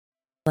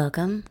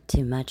Welcome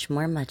to Much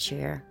More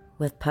Muchier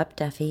with Pup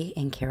Duffy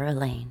and Kara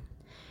Lane,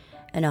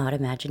 an Odd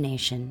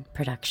Imagination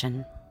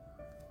production.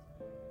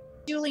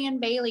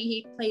 Julian Bailey,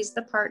 he plays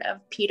the part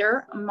of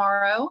Peter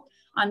Morrow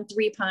on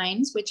Three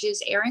Pines, which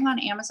is airing on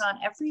Amazon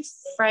every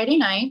Friday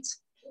night,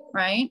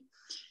 right?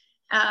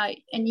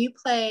 And you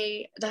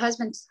play the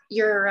husband.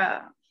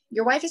 Your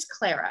wife is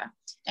Clara,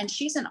 and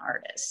she's an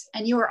artist,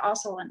 and you are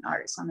also an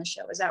artist on the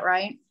show. Is that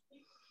right?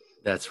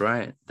 That's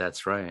right.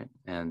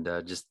 And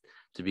just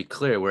to be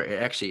clear,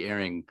 we're actually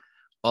airing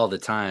all the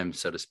time,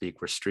 so to speak.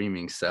 We're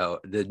streaming. So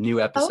the new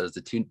episodes,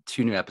 the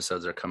two new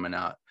episodes are coming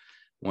out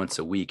once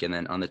a week. And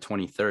then on the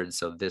 23rd,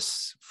 so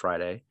this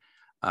Friday,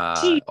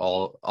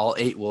 all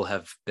 8 will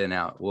have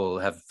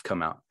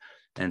come out.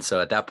 And so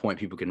at that point,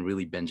 people can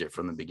really binge it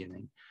from the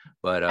beginning.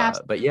 But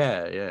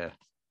yeah.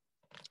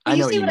 I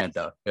know what you meant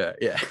though.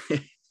 Yeah.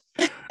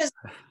 It's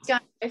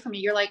gone away from me.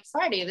 You're like,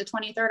 Friday the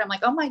 23rd. I'm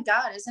like, oh my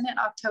God, isn't it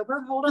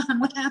October? Hold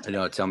on, what happened? I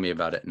know. Tell me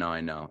about it. No,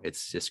 I know.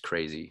 It's just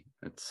crazy.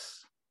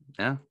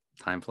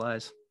 Time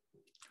flies.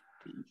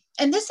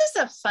 And this is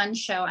a fun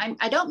show.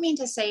 I don't mean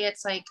to say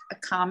it's like a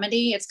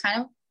comedy. It's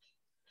kind of,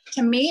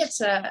 to me,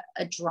 it's a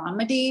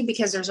dramedy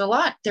because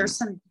there's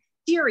some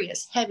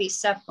serious, heavy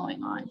stuff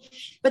going on.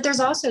 But there's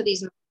also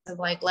these moments of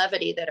like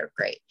levity that are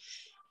great.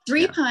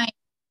 Three Pines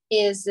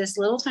is this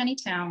little tiny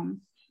town.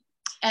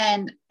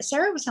 And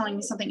Sarah was telling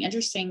me something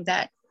interesting,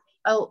 that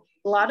a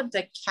lot of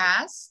the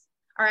cast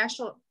are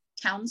actual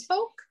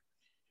townsfolk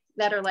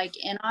that are like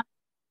in on.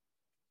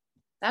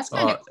 That's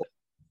kind of cool.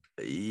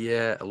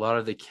 Yeah, a lot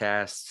of the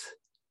cast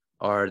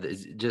are,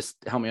 just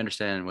help me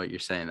understand what you're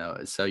saying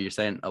though. So you're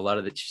saying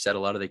she said a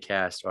lot of the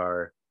cast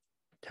are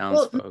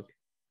townsfolk.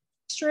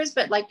 Extras,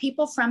 but like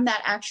people from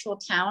that actual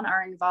town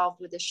are involved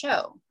with the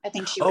show. I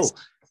think she was.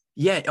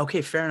 Yeah.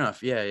 Okay. Fair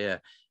enough. Yeah.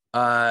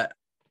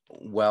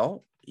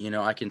 Well,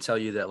 I can tell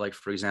you that, like,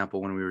 for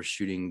example, when we were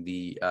shooting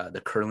the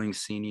curling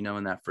scene,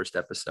 in that first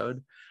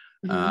episode,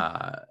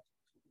 a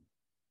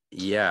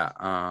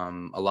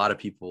lot of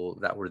people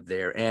that were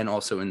there and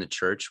also in the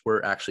church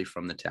were actually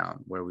from the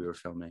town where we were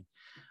filming.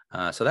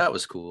 So that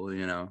was cool,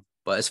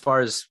 But as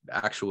far as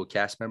actual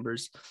cast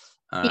members,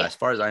 as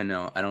far as I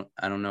know, I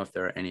don't know if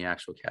there are any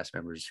actual cast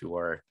members who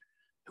are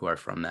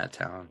from that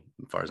town,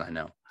 as far as I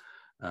know.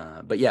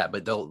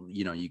 But they'll,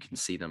 you can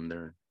see them.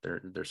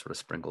 They're sort of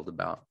sprinkled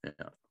about.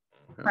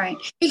 Right.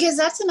 Because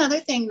that's another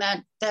thing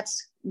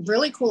that's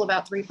really cool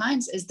about Three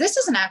Pines is this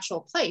is an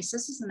actual place.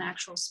 This is an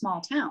actual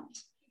small town.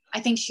 I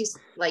think she's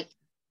like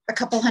a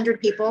couple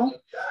hundred people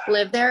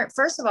live there.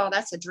 First of all,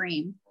 that's a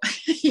dream.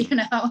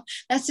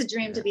 That's a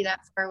dream to be that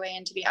far away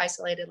and to be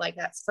isolated like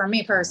that for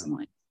me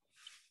personally.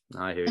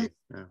 I hear you.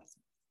 Yeah.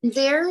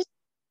 There's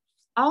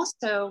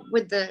also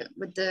with the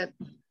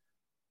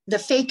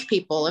fake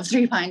people of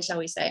Three Pines, shall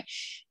we say,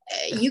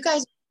 you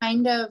guys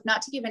kind of,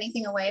 not to give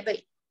anything away,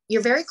 but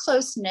you're very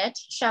close knit,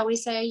 shall we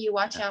say. You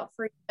watch out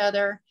for each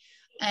other,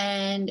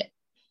 and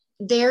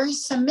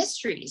there's some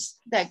mysteries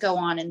that go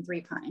on in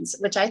Three Pines,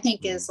 which I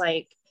think is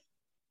like,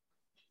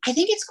 I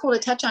think it's cool to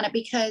touch on it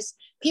because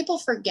people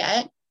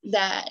forget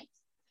that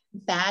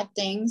bad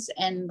things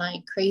and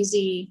like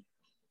crazy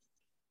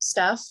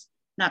stuff,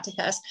 not to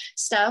cuss,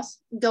 stuff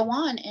go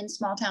on in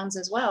small towns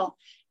as well.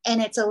 And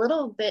it's a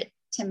little bit,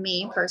 to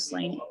me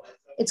personally,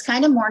 it's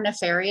kind of more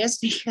nefarious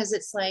because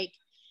it's like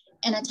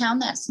in a town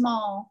that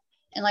small,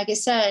 and like I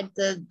said,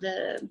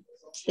 the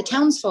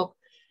townsfolk,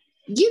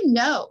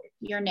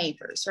 your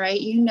neighbors, right?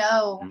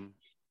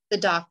 The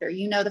doctor,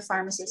 the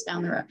pharmacist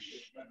down the road.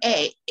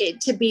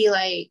 To be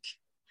like,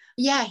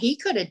 yeah, he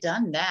could have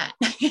done that.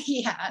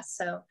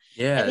 So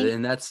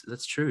and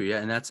that's true.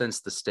 Yeah, in that sense,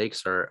 the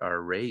stakes are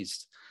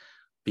raised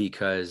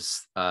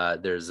because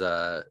there's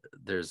a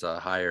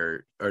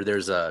higher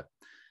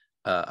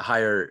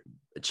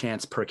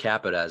chance per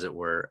capita, as it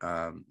were,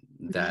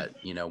 that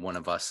one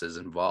of us is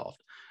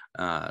involved.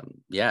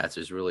 It's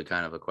just really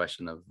kind of a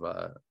question of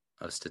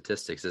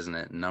statistics, isn't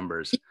it?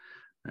 Numbers,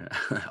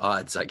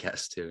 odds, I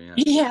guess, too.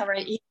 Yeah,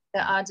 right. The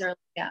odds are,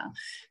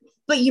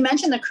 But you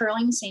mentioned the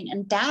curling scene,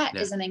 and that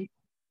is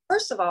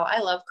first of all, I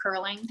love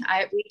curling.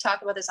 We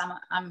talk about this.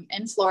 I'm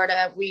in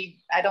Florida.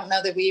 I don't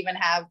know that we even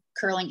have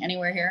curling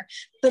anywhere here,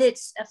 but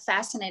it's a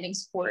fascinating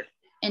sport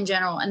in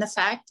general. And the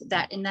fact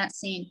that in that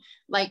scene,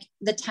 like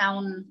the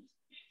town,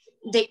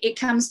 it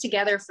comes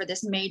together for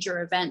this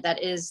major event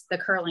that is the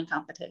curling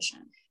competition.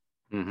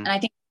 And I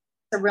think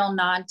it's a real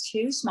nod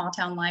to small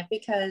town life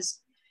because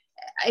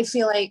I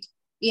feel like,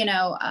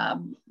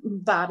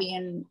 Bobby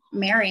and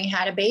Mary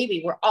had a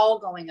baby. We're all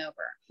going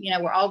over,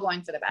 we're all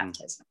going for the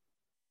baptism.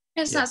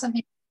 It's not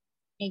something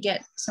you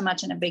get so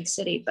much in a big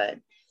city, but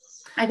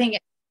I think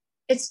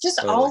it's just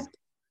all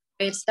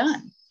it's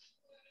done.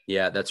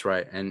 Yeah, that's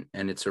right. And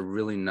it's a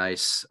really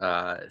nice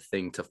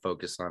thing to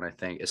focus on, I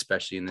think,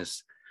 especially in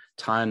this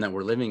time that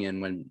we're living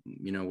in when,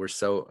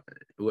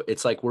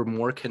 it's like we're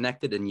more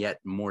connected and yet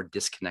more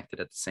disconnected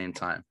at the same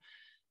time.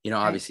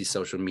 Obviously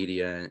social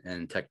media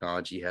and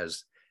technology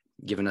has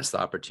given us the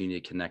opportunity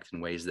to connect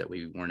in ways that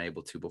we weren't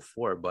able to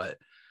before, but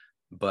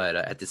but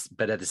at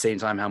the same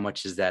time, how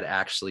much is that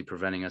actually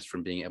preventing us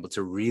from being able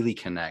to really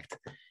connect?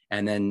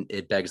 And then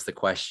it begs the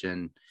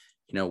question,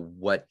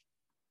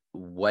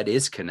 what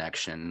is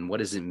connection? What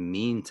does it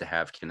mean to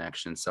have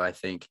connection? So I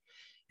think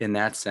in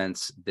that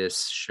sense,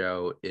 this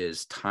show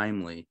is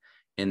timely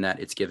in that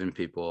it's given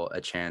people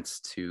a chance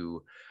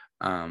to,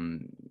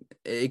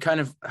 it kind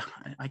of,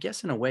 I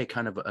guess in a way,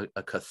 kind of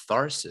a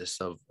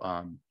catharsis of,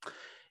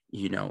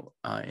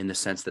 in the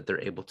sense that they're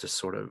able to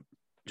sort of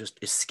just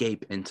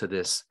escape into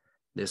this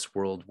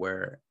world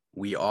where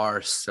we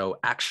are so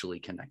actually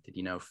connected,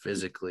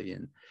 physically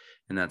in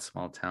that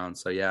small town.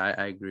 So yeah,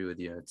 I agree with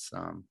you.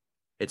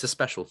 It's a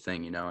special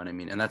thing, you know what I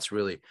mean? And that's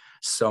really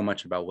so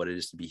much about what it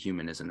is to be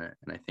human, isn't it?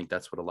 And I think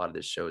that's what a lot of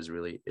this show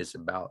is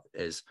about,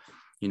 is,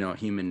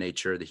 human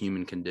nature, the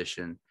human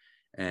condition,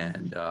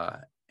 and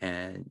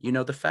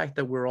the fact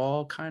that we're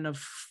all kind of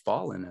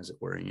fallen, as it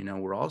were.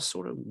 We're all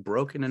sort of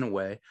broken in a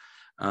way,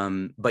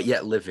 but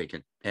yet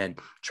living and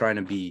trying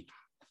to be,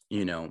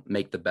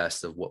 make the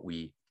best of what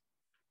we've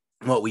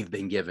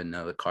been given,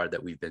 the card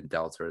that we've been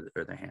dealt, or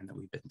the hand that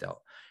we've been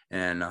dealt.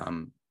 And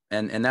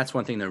that's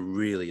one thing that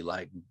really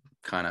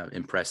kind of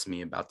impressed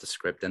me about the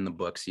script and the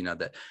books,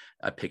 that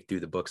I picked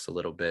through the books a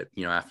little bit,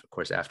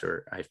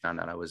 after I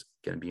found out I was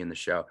going to be in the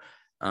show.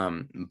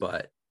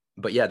 But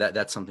yeah,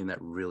 that's something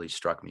that really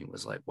struck me,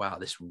 was like, wow,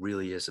 this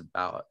really is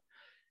about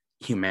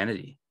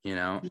humanity,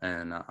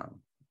 and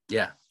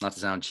yeah, not to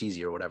sound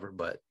cheesy or whatever,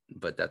 but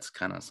that's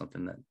kind of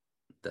something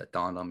that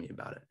dawned on me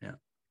about it. Yeah.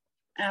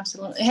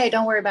 Absolutely. Hey,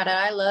 don't worry about it.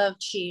 I love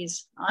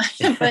cheese.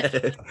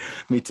 But,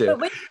 me too.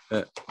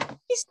 But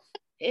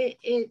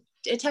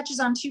it touches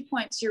on 2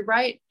 points. You're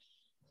right.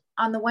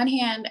 On the one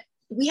hand,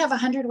 we have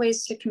 100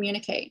 ways to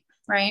communicate,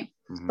 right?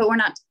 Mm-hmm. But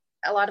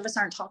a lot of us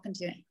aren't talking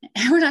to,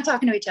 we're not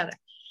talking to each other.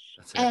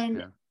 That's it, and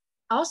yeah.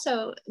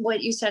 Also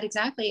what you said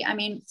exactly. I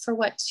mean, for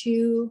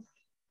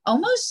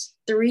almost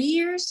 3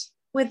 years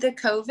with the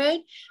COVID,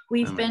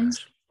 we've been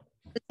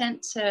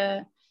hesitant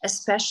to,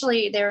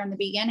 especially there in the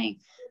beginning,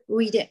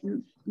 we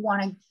didn't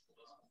want to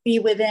be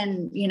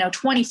within,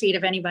 20 feet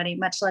of anybody,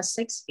 much less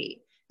 6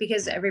 feet,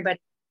 because everybody's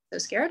so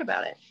scared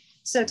about it.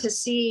 So to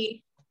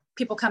see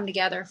people come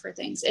together for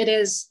things, it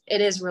is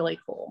really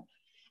cool.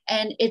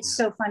 And it's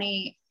so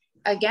funny,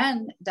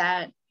 again,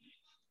 that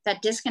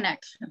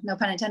disconnect, no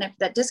pun intended,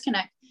 that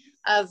disconnect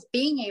of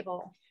being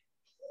able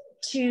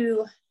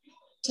to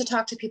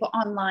talk to people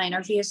online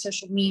or via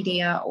social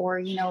media or,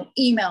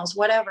 emails,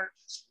 whatever,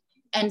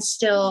 and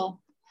still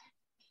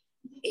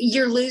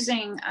you're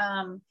losing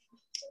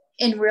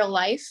in real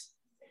life,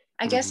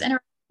 I guess,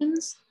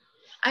 interactions.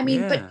 I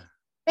mean, but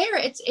there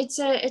it's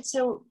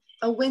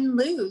a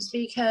win-lose,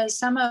 because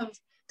some of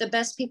the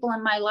best people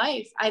in my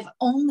life I've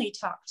only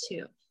talked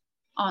to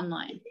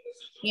online,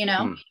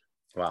 Wow.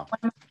 One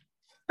of my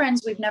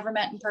friends we've never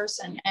met in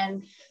person,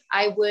 and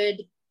I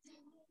would,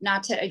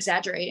 not to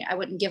exaggerate, I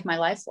wouldn't give my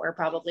life for her,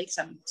 probably, because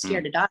I'm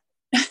scared to die,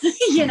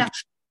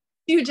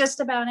 do just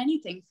about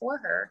anything for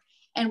her.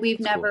 And we've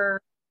never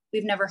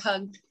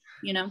hugged,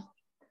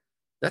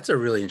 That's a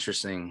really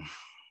interesting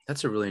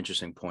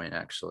point,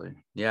 actually.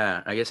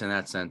 Yeah, I guess in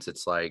that sense,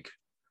 it's like,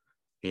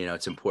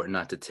 it's important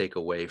not to take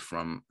away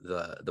from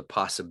the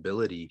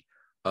possibility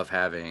of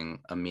having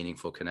a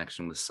meaningful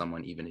connection with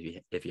someone,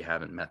 even if you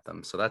haven't met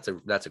them. So that's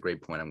a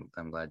great point.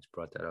 I'm glad you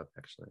brought that up,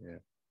 actually. Yeah.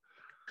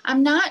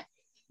 I'm not,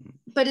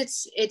 but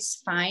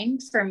it's fine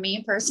for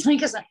me personally,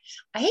 because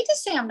I hate to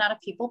say I'm not a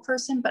people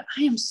person, but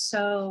I am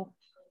so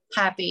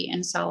happy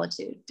in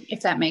solitude,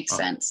 if that makes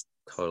sense.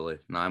 Totally.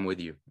 No, I'm with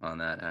you on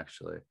that,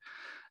 actually.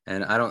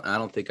 And I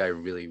don't think I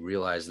really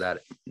realized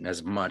that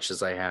as much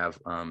as I have.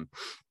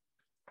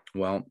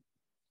 Well,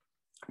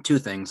 two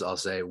things I'll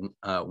say.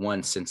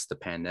 One, since the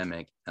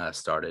pandemic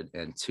started,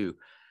 and two,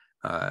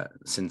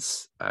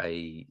 since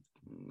I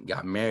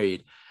got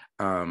married.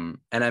 And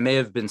I may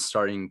have been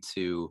starting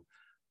to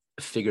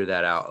figure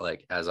that out,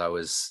 like, as I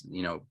was,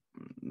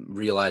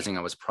 realizing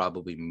I was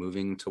probably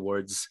moving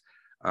towards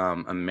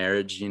a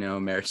marriage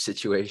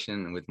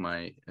situation with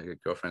my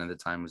girlfriend at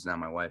the time, was now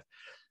my wife.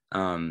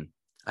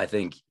 I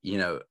think,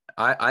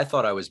 I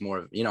thought I was more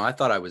of, I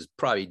thought I was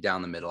probably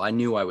down the middle. I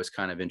knew I was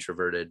kind of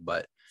introverted,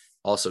 but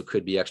also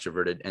could be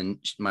extroverted. And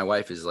my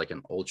wife is like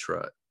an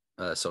ultra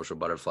social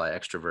butterfly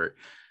extrovert.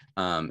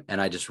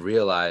 And I just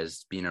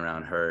realized, being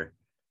around her,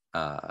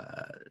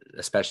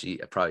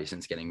 especially probably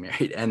since getting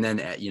married, and then,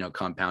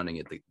 compounding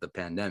it, the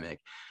pandemic,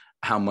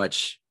 how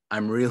much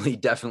I'm really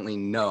definitely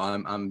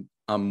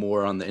I'm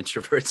more on the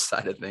introvert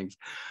side of things,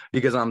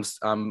 because I'm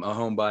a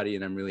homebody,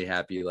 and I'm really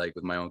happy, like,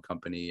 with my own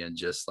company and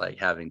just like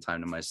having time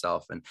to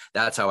myself. And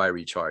that's how I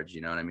recharge. You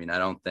know what I mean? I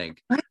don't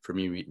think for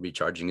me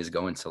recharging is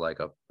going to like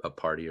a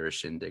party or a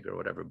shindig or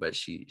whatever, but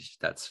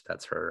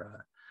that's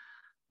her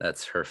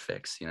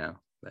fix,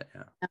 but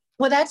yeah.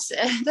 Well, that's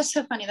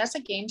so funny. That's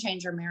a game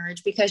changer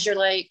marriage, because you're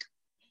like,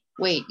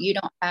 wait, you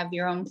don't have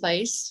your own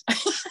place.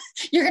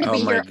 You're going to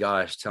be here. Oh my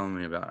gosh. Tell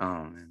me about,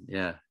 oh man.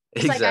 Yeah,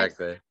 it's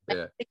exactly.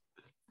 Yeah.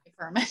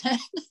 For a minute.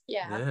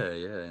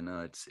 Yeah.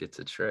 No, it's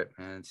a trip,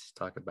 man. It's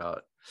talk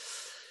about,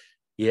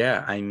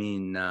 Yeah, I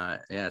mean, yeah,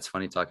 it's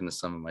funny talking to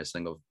some of my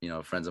single,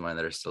 friends of mine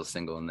that are still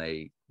single, and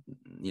they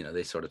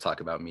sort of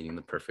talk about meeting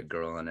the perfect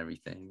girl and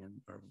everything,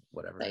 and or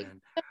whatever. Like, And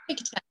take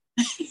a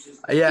chance.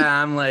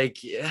 yeah, I'm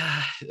like,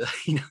 yeah,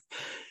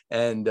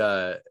 and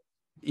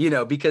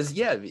because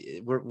yeah,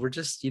 we're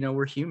just,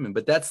 we're human,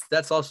 but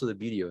that's also the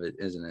beauty of it,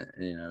 isn't it?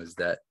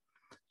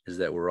 Is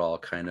that we're all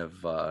kind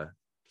of,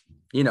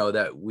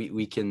 that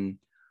we can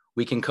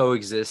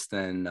coexist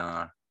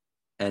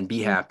and be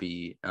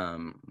happy,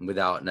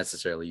 without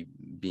necessarily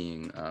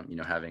being,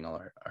 having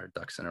all our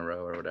ducks in a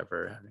row or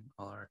whatever, having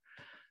all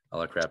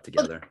our crap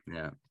together.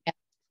 Yeah.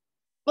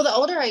 Well, the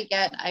older I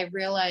get, I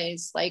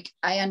realize like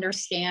I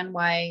understand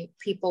why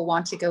people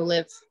want to go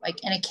live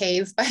like in a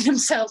cave by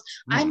themselves.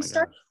 Oh I'm my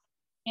starting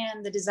gosh.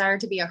 and the desire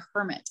to be a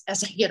hermit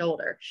as I get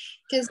older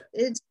because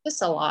it's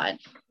just a lot.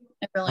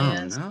 It really Oh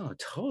is. no,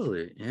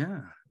 totally.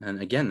 Yeah.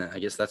 And again, I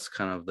guess that's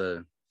kind of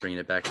bringing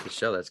it back to the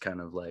show. That's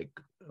kind of like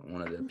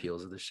one of the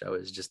appeals of the show,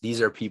 is just,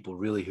 these are people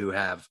really who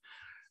have,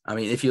 I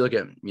mean, if you look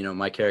at,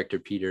 my character,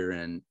 Peter,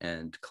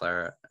 and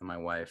Clara, my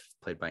wife,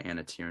 played by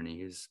Anna Tierney,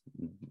 who's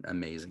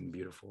amazing,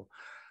 beautiful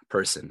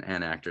person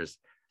and actress.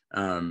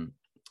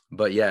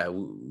 But yeah,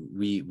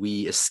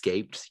 we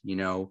escaped,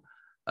 the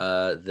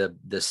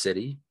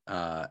city,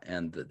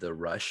 and the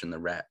rush and the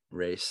rat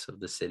race of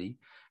the city.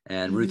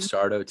 And Ruth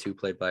Sardo too,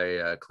 played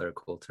by Claire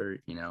Coulter,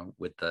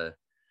 with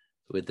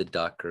the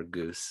duck or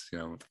goose,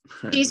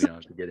 we She's don't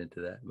have to get into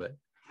that, but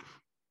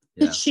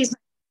yeah. she's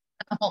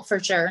for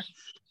sure.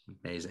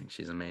 Amazing.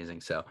 She's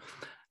amazing. So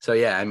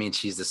yeah, I mean,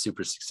 she's a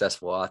super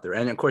successful author.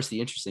 And of course,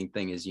 the interesting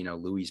thing is,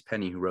 Louise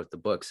Penny, who wrote the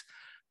books,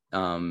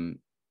 that's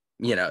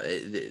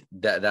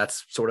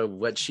sort of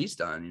what she's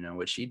done,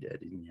 what she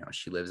did.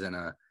 She lives in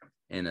a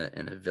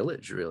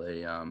village,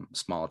 really,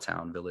 small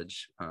town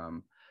village,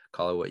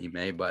 call it what you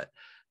may, but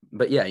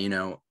yeah,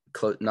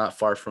 not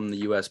far from the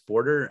US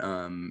border,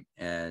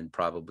 and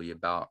probably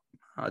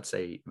I'd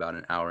say about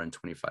an hour and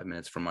 25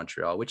 minutes from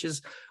Montreal, which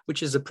is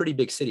a pretty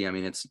big city. I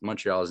mean,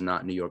 Montreal is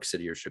not New York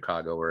City or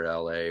Chicago or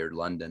LA or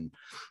London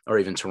or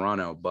even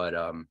Toronto, but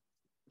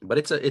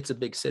it's a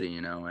big city,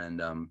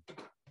 and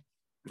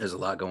there's a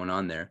lot going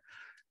on there.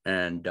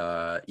 And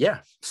yeah,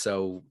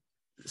 so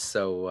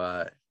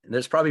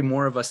there's probably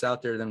more of us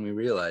out there than we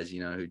realize,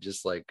 who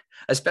just like,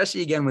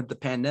 especially again with the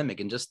pandemic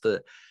and just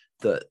the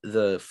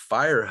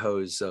fire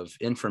hose of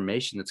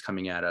information that's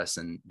coming at us,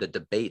 and the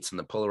debates and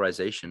the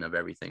polarization of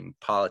everything,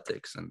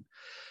 politics, and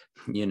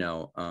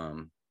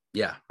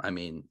yeah, I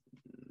mean,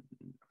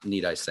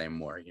 need I say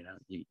more? You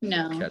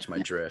No. catch my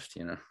drift.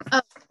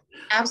 Oh,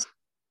 absolutely.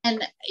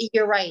 And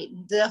you're right.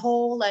 The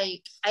whole,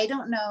 like, I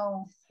don't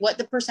know what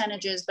the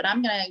percentage is, but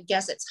I'm going to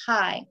guess it's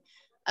high,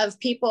 of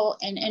people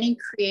in any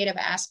creative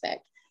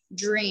aspect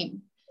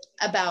dream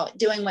about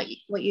doing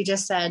what you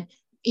just said.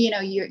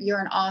 You're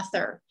an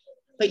author,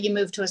 but you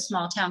move to a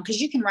small town because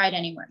you can write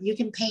anywhere. You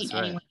can paint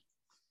Right. anywhere.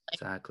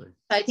 Exactly.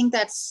 I think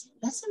that's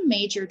a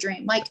major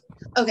dream. Like,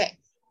 okay,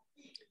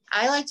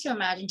 I like to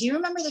imagine, do you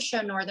remember the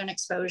show Northern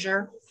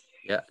Exposure?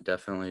 Yeah,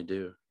 definitely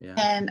do. Yeah.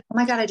 And oh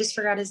my God, I just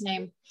forgot his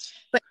name.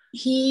 But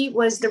he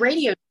was the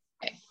radio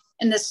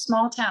in this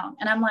small town.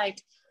 And I'm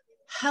like,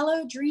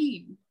 hello,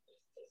 dream.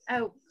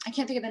 Oh, I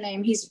can't think of the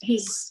name.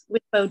 He's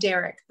with Bo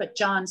Derek, but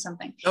John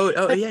something.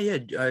 But,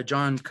 yeah.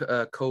 John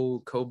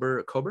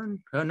Coburn.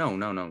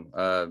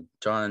 No.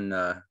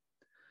 John.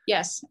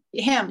 Yes,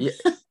 him. Yeah,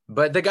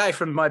 but the guy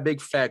from My Big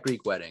Fat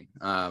Greek Wedding.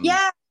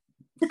 Yeah.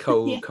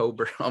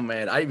 Coburn. Oh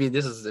man, I mean,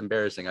 this is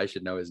embarrassing. I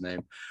should know his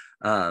name.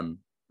 I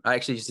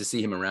actually used to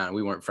see him around.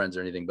 We weren't friends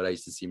or anything, but I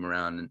used to see him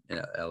around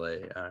in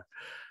LA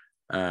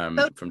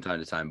from time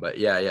to time. But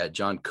yeah,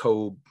 John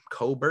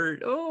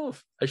Colbert. Oh,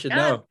 I should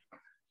know.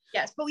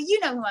 Yes, but you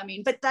know who I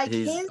mean. But like,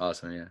 he's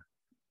awesome. Yeah.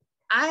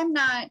 I'm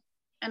not,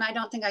 and I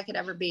don't think I could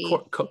ever be.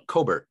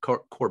 Corbett.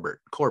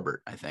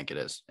 I think it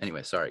is.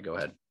 Anyway, sorry. Go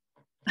ahead.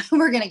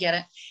 We're gonna get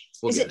it.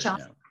 Is it John?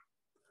 Yeah.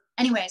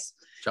 Anyways.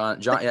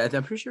 John. Yeah,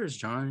 I'm pretty sure it's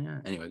John. Yeah.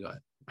 Anyway, go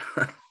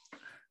ahead.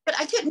 But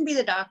I couldn't be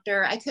the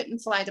doctor. I couldn't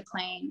fly the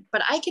plane,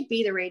 but I could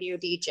be the radio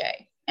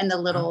DJ in the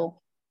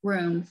little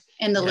room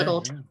in the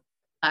little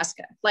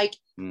Alaska. Like,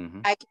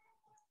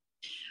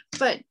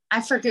 but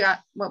I forgot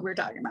what we're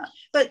talking about.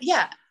 But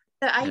yeah,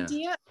 the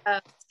idea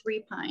of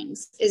Three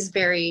Pines is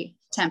very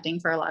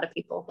tempting for a lot of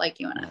people like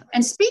you and I.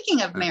 And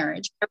speaking of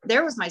marriage,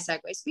 there was my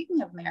segue.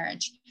 Speaking of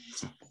marriage,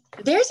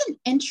 there's an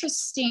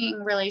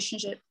interesting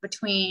relationship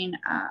between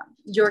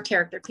your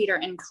character, Peter,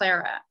 and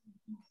Clara.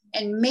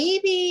 And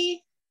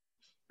maybe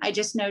I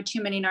just know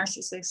too many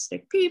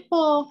narcissistic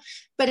people,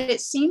 but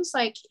it seems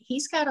like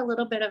he's got a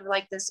little bit of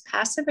like this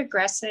passive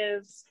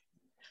aggressive,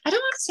 I don't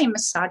want to say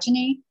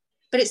misogyny,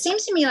 but it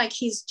seems to me like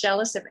he's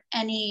jealous of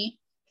any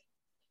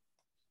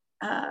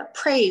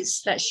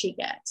praise that she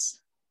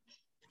gets.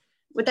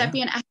 Would that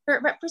be an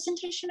accurate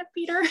representation of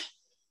Peter?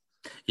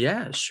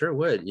 Yeah, sure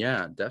would.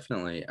 Yeah,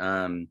 definitely.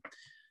 I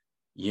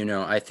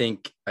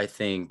think,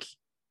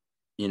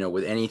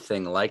 with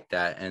anything like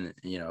that, and,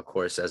 of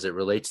course, as it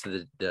relates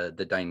to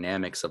the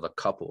dynamics of a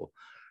couple,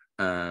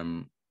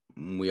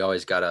 we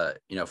always gotta,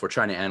 if we're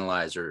trying to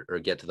analyze or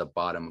get to the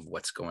bottom of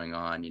what's going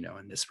on,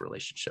 in this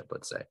relationship,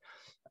 let's say,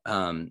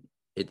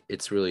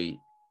 it's really,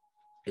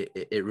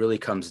 it really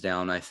comes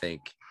down, I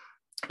think,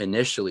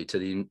 initially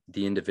to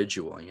the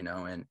individual,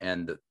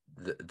 and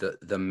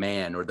the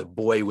man or the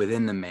boy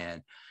within the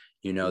man,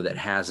 that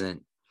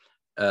hasn't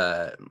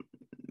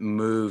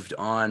moved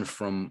on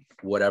from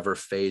whatever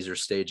phase or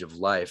stage of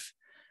life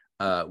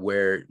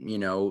where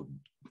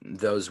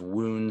those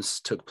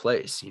wounds took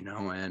place,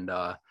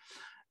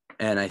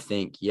 and I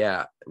think,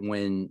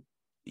 when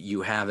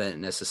you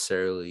haven't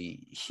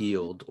necessarily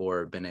healed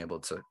or been able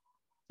to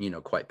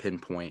quite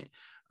pinpoint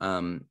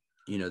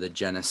the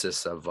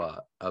genesis of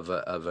a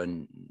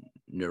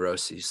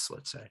neurosis,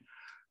 let's say,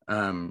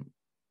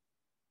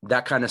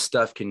 that kind of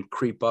stuff can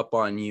creep up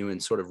on you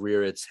and sort of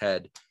rear its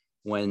head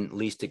when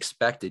least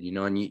expected,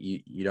 and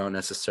you don't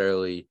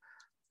necessarily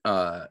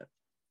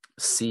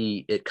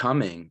see it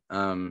coming.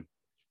 And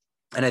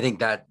I think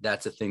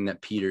that's a thing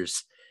that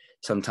Peter's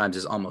sometimes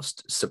is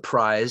almost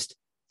surprised,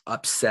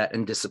 upset,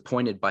 and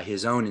disappointed by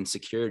his own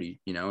insecurity,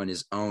 and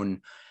his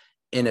own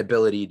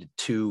inability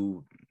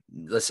to,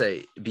 let's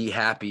say, be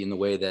happy in the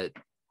way that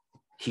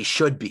he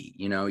should be.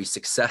 He's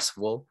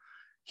successful.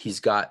 He's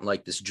got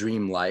like this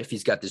dream life.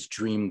 He's got this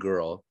dream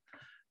girl,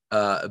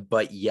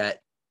 but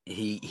yet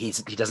he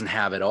doesn't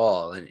have it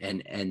all.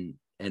 And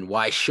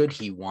why should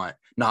he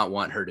not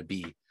want her to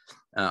be?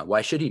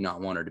 Why should he not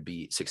want her to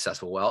be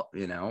successful? Well,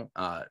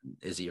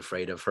 is he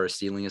afraid of her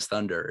stealing his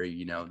thunder, or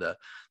the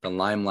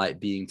limelight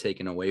being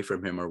taken away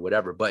from him, or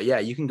whatever? But yeah,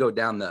 you can go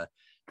down the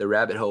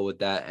rabbit hole with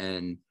that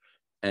and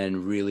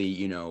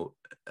really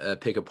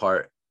pick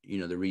apart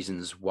the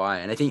reasons why.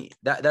 And I think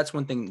that's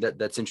one thing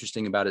that's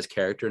interesting about his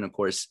character. And of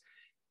course,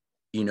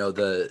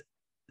 the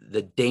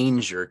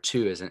danger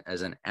too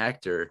as an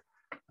actor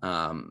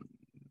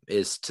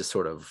is to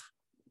sort of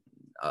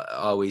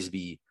always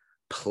be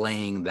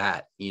playing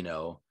that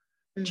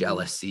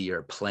jealousy,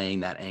 or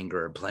playing that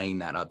anger, or playing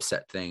that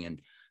upset thing,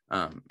 and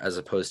as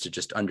opposed to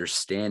just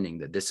understanding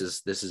that this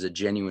is a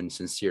genuine,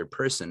 sincere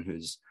person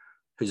who's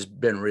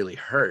been really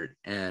hurt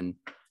and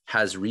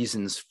has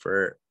reasons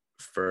for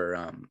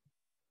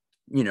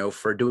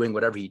doing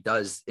whatever he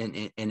does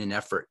in an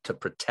effort to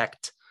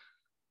protect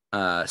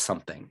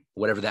something,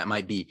 whatever that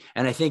might be.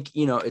 And I think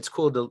it's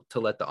cool to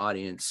let the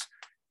audience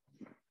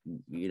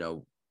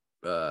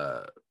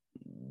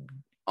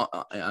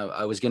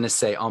I was going to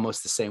say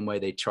almost the same way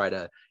they try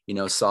to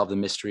solve the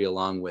mystery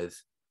along with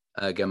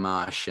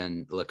Gamache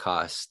and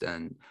Lacoste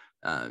and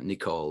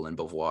Nicole and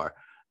Beauvoir.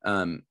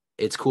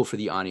 It's cool for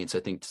the audience, I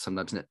think, to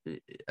sometimes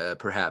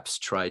perhaps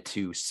try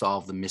to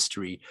solve the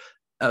mystery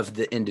of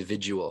the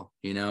individual,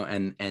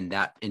 and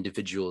that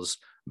individual's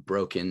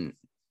broken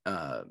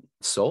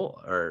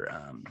soul or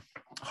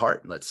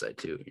heart, let's say,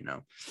 too,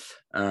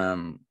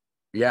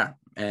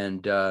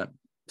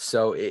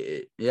 so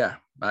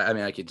I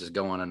mean, I could just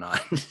go on and on.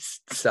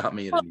 Just stop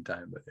me at any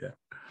time, but yeah.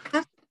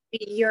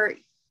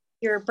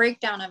 Your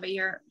breakdown of it,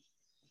 your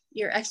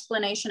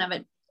explanation of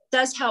it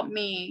does help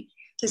me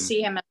to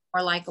see him as a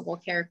more likable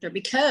character,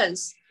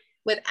 because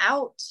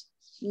without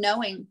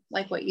knowing,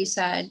 like what you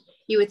said,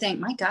 you would think,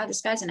 my God,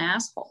 this guy's an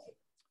asshole.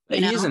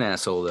 He is an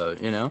asshole, though.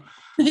 Yeah.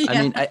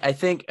 I mean, I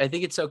think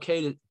it's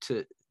okay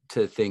to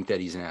think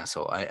that he's an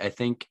asshole. I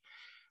think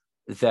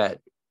that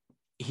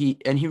he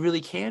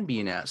really can be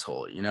an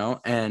asshole,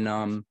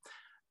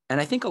 and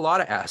I think a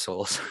lot of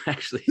assholes,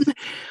 actually,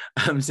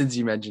 since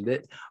you mentioned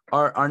it,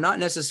 are not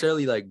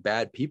necessarily like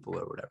bad people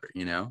or whatever,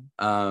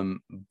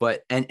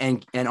 but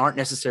and aren't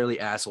necessarily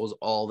assholes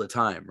all the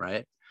time,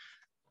 right?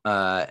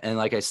 And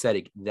like I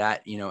said,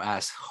 that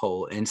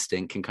asshole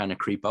instinct can kind of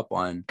creep up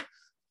on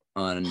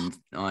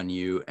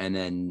you, and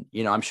then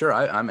I'm sure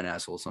I'm an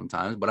asshole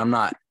sometimes, but I'm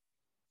not,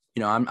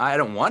 I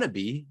don't want to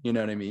be, you know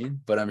what I mean?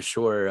 But I'm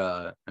sure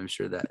that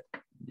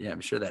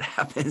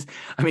happens.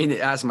 I mean,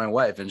 ask my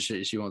wife, and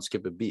she won't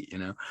skip a beat,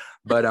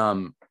 but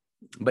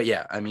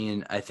yeah, I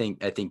mean, I think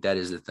that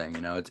is the thing,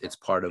 it's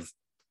part of,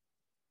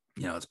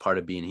 it's part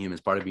of being human.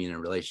 It's part of being in a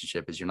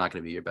relationship, is you're not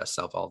going to be your best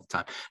self all the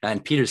time. And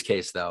in Peter's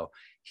case, though,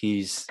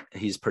 he's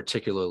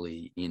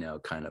particularly,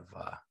 kind of,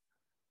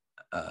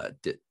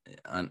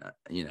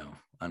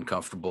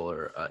 uncomfortable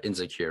or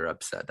insecure,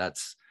 upset.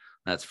 That's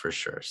for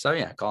sure. So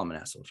yeah, call him an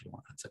asshole if you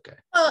want. That's okay.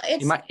 Well,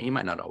 he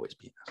might not always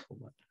be an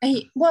asshole.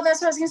 Well,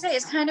 that's what I was gonna say.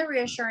 It's kind of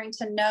reassuring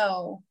to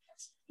know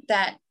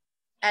that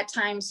at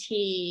times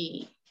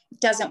he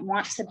doesn't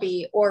want to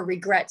be or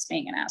regrets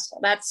being an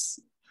asshole. That's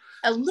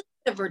a little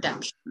bit of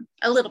redemption.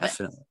 A little bit.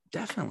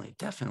 Definitely.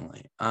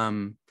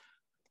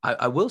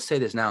 I will say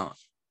this now.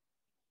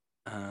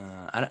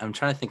 I'm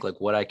trying to think like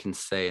what I can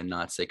say and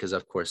not say, because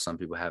of course some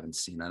people haven't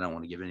seen. I don't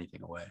want to give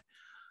anything away.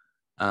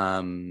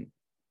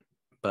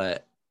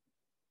 But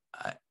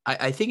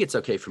I think it's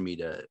okay for me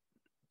to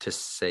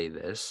say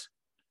this.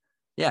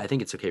 Yeah, I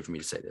think it's okay for me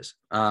to say this.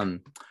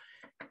 Have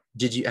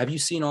you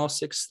seen all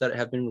 6 that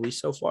have been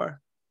released so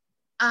far?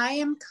 I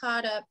am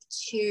caught up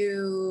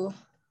to,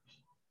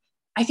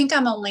 I think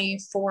I'm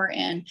only 4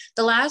 in.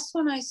 The last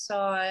one I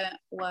saw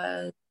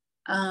was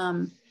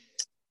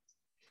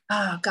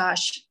oh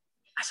gosh,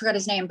 I forgot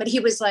his name, but he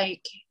was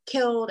like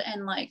killed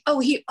and like,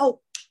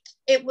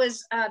 it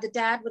was the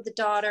dad with the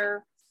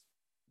daughter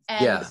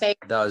and the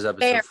that was episode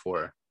bear.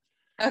 4.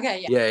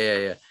 Okay. Yeah.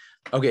 Yeah.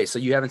 Okay, so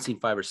you haven't seen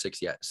 5 or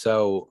 6 yet,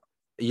 so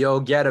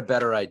you'll get a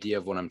better idea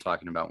of what I'm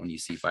talking about when you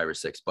see 5 or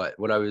 6. But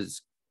what I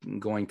was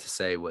going to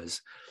say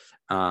was,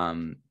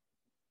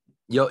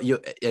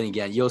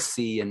 you'll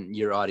see, and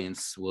your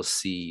audience will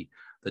see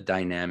the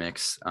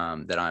dynamics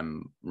that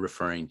I'm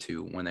referring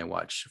to when they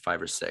watch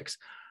 5 or 6.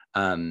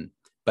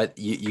 But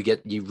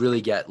you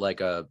really get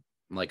like a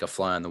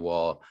fly on the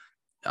wall,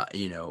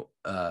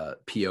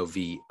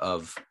 POV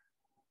of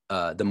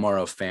the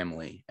Morrow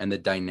family and the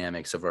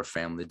dynamics of our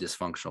family, the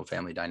dysfunctional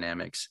family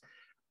dynamics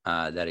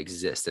that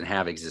exist and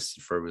have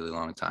existed for a really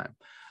long time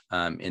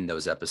in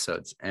those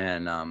episodes.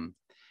 And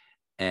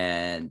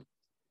one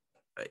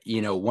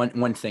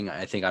thing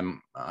I think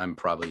I'm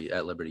probably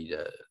at liberty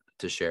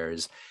to share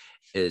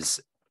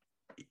is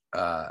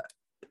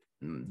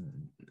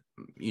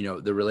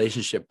the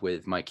relationship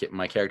with my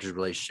character's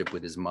relationship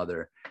with his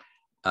mother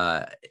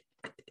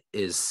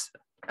is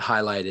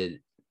highlighted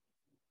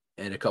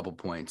in a couple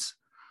points.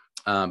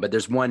 But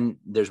there's one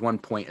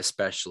point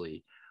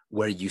especially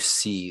where you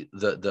see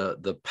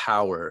the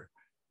power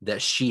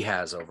that she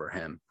has over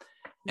him.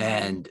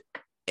 And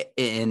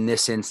in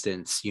this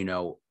instance,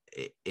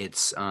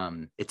 it's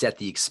at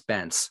the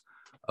expense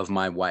of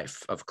my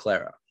wife, of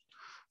Clara,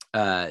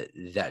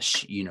 that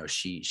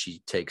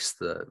she takes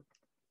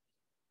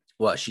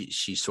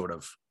she sort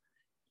of,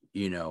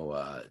 in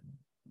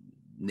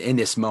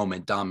this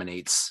moment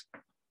dominates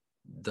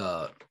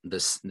the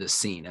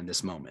scene in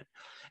this moment.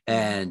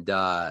 And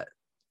I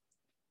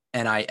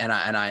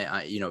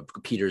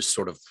Peter's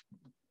sort of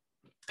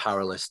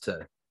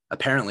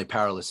apparently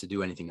powerless to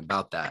do anything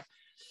about that.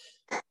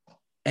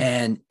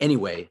 And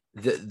anyway,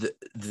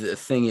 the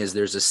thing is,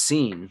 there was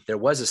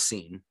a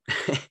scene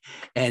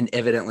and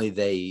evidently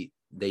they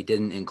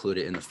didn't include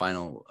it in the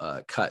final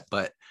cut,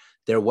 but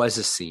there was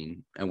a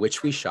scene in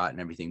which we shot and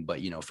everything, but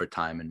for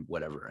time and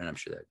whatever, and I'm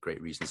sure that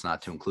great reasons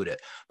not to include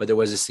it, but there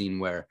was a scene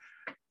where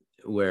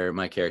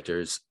my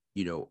character's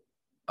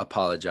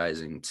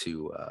apologizing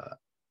to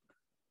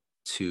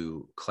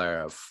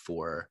Clara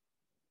for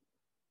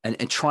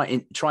and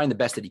trying the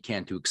best that he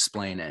can to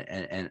explain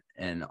it,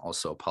 and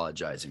also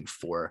apologizing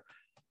for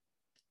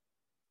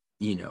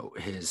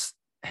his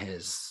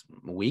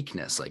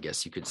weakness, I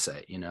guess you could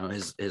say,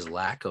 his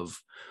lack of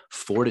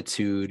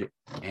fortitude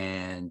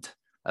and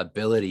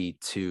ability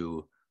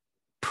to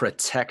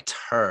protect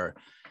her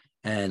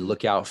and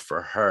look out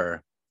for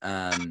her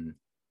in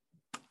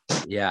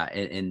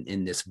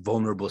this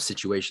vulnerable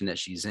situation that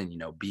she's in,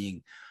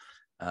 being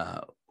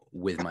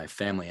with my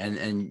family.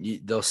 And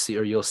you'll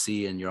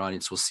see, and your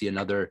audience will see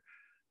another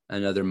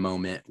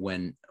moment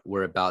when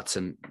we're about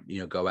to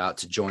go out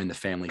to join the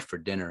family for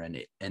dinner,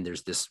 and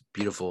there's this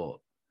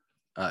beautiful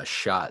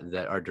shot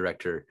that our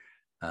director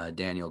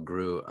Daniel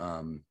Grew,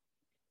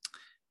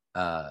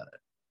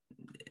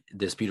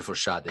 this beautiful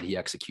shot that he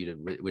executed,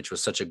 which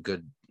was such a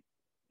good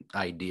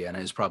idea, and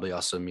it was probably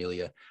also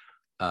Amelia,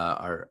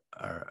 our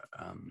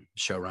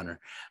showrunner,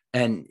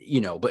 and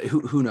but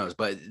who knows,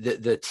 but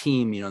the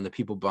team, and the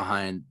people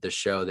behind the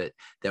show that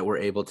were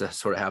able to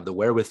sort of have the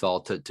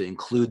wherewithal to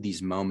include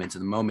these moments.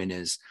 And the moment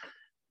is,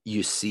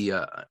 you see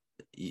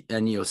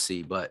and you'll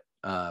see, but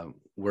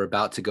we're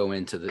about to go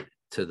into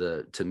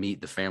to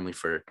meet the family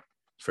for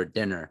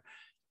dinner,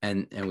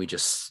 and we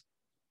just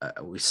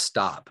we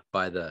stop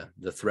by the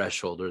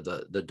threshold, or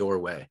the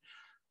doorway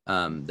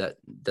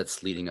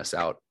that's leading us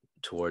out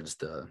towards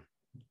the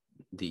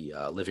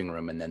living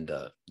room, and then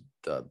the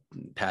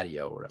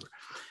patio or whatever.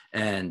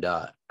 And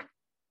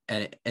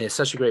it's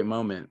such a great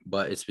moment,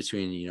 but it's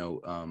between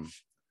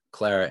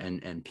Clara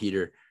and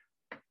Peter.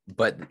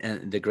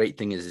 And the great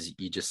thing is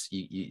you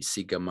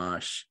see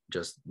Gamache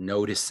just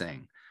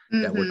noticing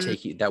that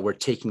we're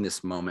taking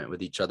this moment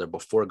with each other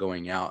before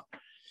going out.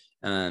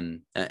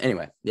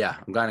 Anyway, yeah,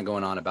 I'm kind of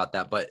going on about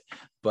that, but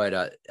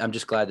I'm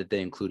just glad that they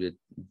included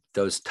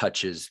those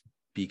touches,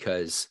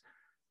 because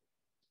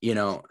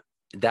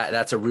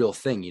that's a real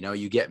thing.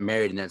 You get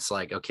married, and it's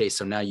like, okay,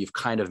 so now you've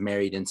kind of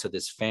married into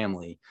this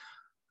family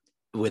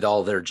with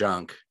all their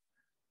junk,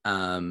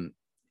 and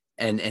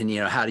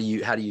how do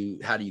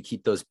you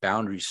keep those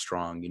boundaries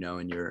strong,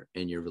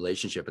 in your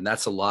relationship? And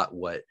that's a lot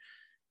what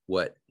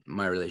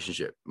my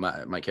relationship,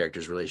 my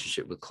character's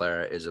relationship with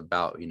Clara is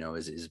about,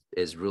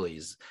 is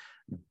really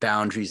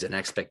boundaries and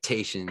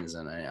expectations.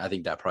 And I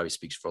think that probably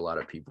speaks for a lot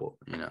of people,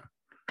 in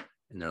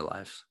their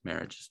lives,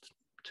 marriages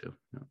too.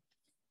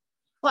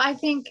 Well, I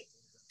think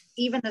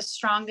even the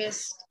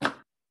strongest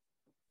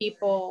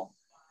people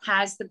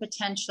has the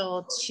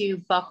potential to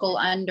buckle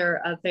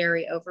under a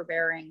very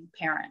overbearing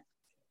parent,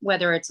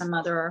 whether it's a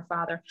mother or a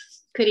father,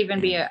 could even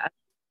be a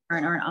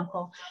parent or an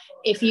uncle.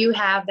 If you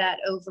have that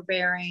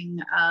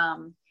overbearing,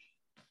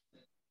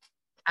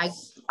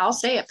 I'll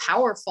say it,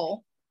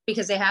 powerful,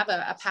 because they have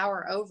a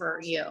power over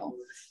you.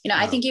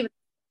 I think even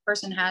the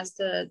person has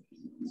the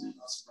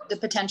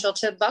potential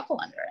to buckle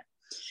under it.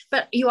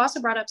 But you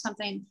also brought up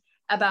something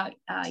about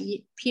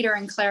Peter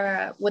and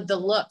Clara with the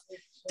look.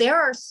 There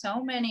are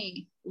so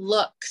many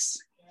looks.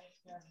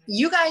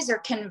 You guys are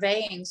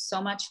conveying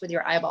so much with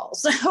your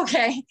eyeballs,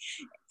 okay?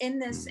 In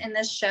this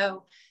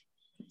show,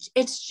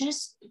 it's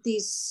just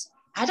these.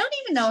 I don't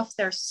even know if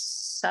they're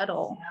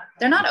subtle.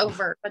 They're not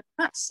overt, but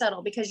not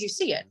subtle because you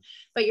see it.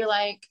 But you're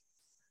like,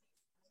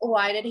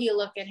 why did he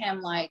look at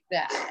him like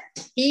that?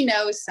 He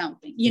knows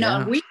something, you know.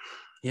 And we're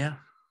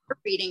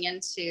reading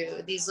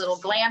into these little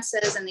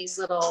glances and these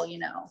little, you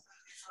know,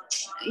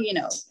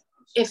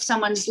 if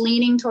someone's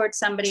leaning towards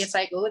somebody, it's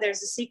like, oh,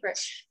 there's a secret,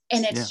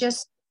 and it's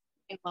just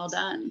well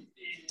done.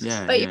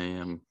 But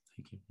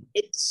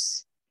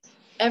it's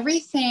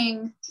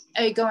everything.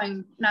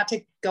 Going, not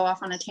to go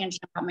off on a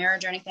tangent about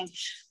marriage or anything,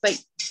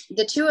 but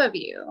the two of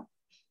you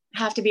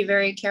have to be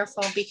very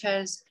careful,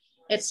 because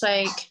it's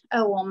like,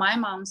 oh, well, my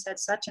mom said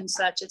such and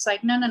such. It's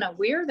like, no,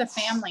 we're the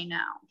family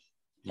now.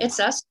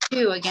 It's us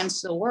two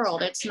against the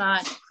world. It's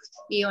not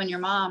you and your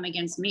mom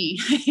against me.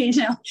 You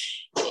know,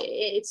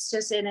 it's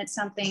just, and it's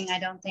something I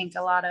don't think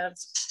a lot of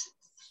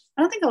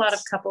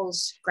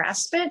couples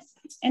grasp it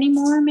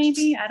anymore.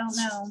 Maybe, I don't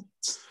know.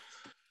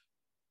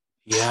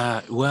 Yeah,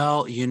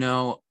 well, you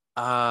know,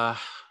 I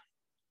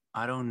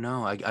don't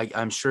know.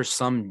 I'm sure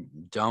some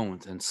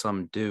don't and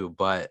some do,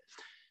 but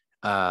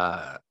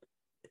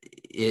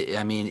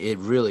it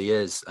really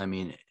is. I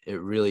mean,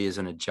 it really is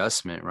an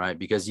adjustment, right?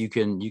 Because you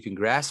can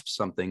grasp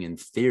something in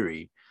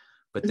theory,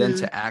 but then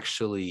to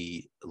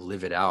actually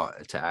live it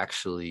out, to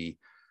actually,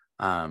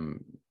 walk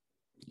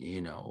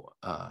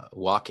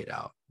it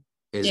out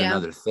is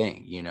another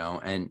thing, you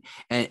know, and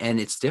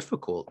it's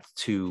difficult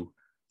to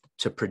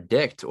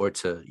predict, or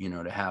to, you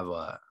know, to have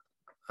a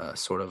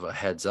sort of a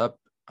heads up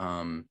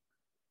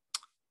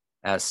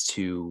as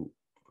to,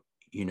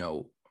 you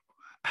know,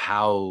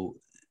 how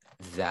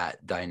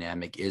that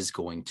dynamic is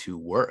going to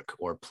work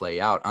or play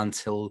out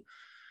until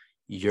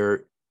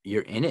you're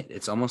in it.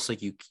 It's almost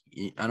like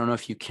I don't know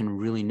if you can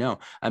really know.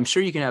 I'm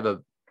sure you can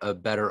have a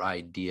better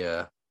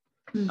idea,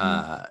 you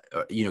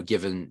know,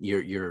 given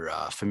your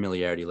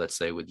familiarity, let's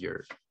say, with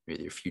your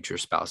future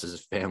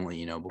spouse's family,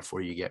 you know,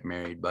 before you get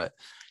married. But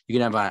you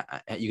can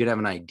have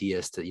an idea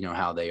as to, you know,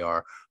 how they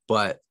are.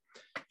 But,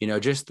 you know,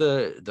 just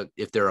the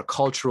if there are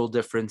cultural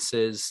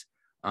differences,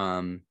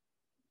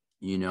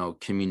 you know,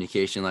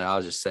 communication. Like,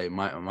 I'll just say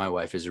my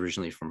wife is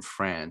originally from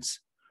France,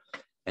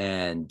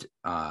 and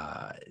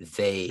in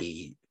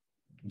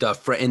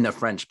the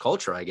French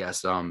culture, I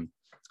guess,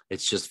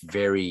 it's just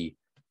very,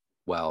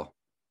 well,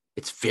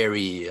 it's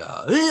very you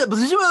know,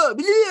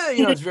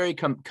 it's very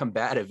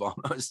combative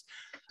almost,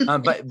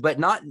 but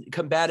not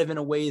combative in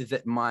a way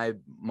that my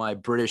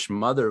British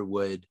mother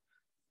would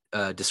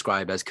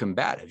describe as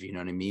combative. You know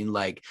what I mean?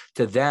 Like,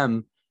 to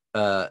them,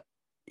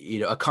 you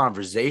know,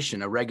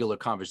 a regular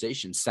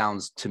conversation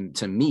sounds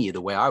to me, the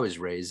way I was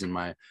raised in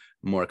my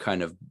more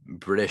kind of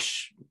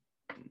British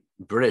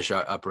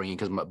upbringing,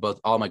 because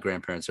all my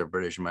grandparents are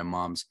British and my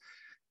mom's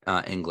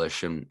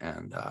English,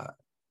 and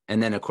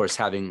then, of course,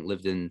 having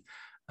lived in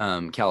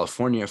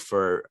California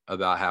for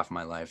about half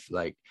my life,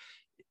 like,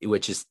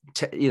 which is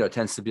you know,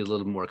 tends to be a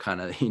little more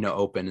kind of, you know,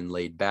 open and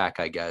laid back,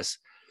 I guess,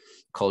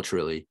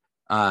 culturally.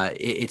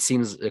 It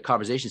seems, the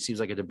conversation seems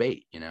like a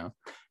debate, you know,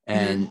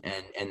 and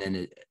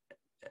then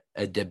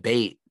a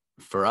debate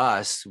for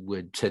us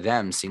would, to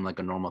them, seem like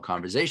a normal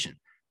conversation.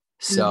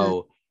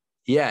 So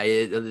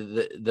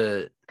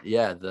the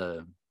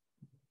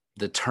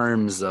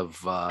terms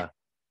of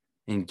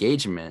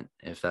engagement,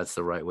 if that's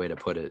the right way to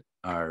put it,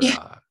 are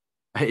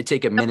it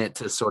take a minute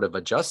to sort of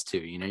adjust to.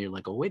 You know, you're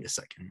like, oh, wait a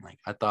second, like,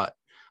 I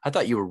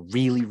thought you were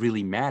really,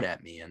 really mad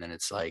at me. And then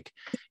it's like,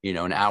 you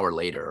know, an hour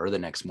later or the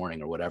next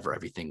morning or whatever,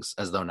 everything's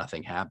as though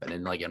nothing happened.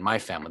 And like, in my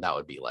family, that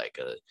would be like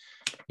a,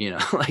 you know,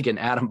 like an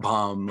atom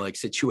bomb like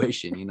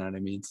situation, you know what I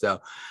mean? So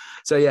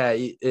yeah,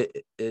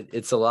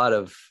 it's a lot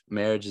of,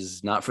 marriage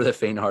is not for the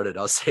faint hearted.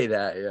 I'll say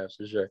that. Yeah,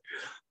 for sure.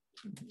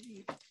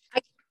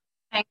 I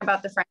think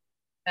about the French,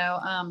 though.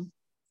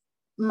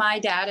 My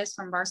dad is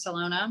from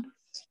Barcelona.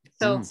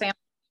 So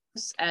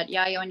families at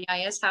Yayo and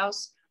Yaya's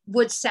house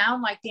would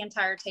sound like the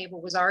entire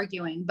table was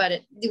arguing,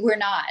 but we're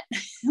not.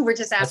 We're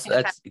just asking.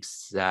 That's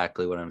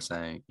exactly what I'm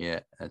saying.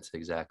 Yeah, that's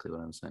exactly what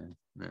I'm saying.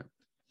 Yeah.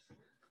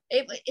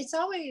 It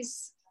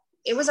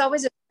was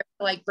always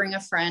like, bring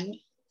a friend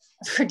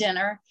for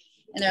dinner,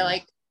 and they're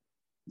like,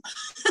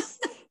 it's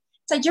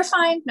like, you're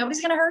fine.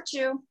 Nobody's going to hurt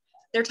you.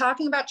 They're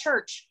talking about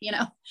church, you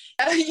know?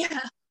 Yeah.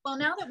 Well,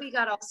 now that we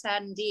got all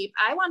sad and deep,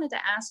 I wanted to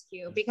ask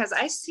you, because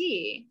I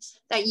see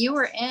that you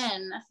were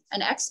in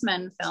an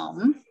X-Men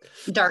film,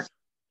 Dark,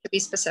 to be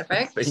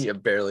specific. But yeah,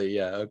 barely.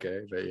 Yeah.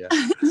 Okay. But yeah.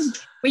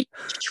 We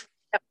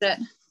kept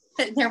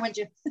it. There went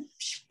you.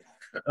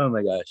 Oh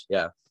my gosh.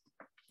 Yeah.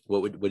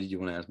 What did you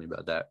want to ask me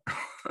about that?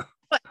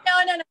 But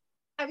no.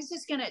 I was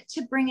just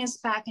to bring us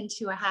back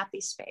into a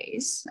happy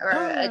space, or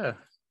a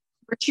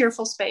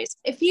cheerful space.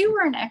 If you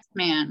were an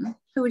X-Man,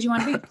 who would you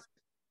want to be?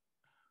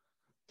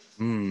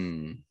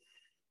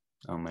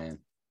 Oh man.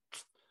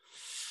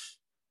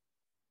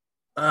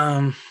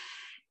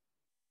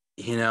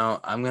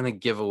 I'm going to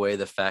give away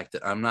the fact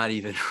that I'm not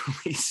even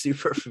really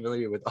super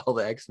familiar with all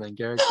the X-Men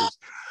characters.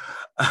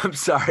 I'm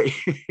sorry.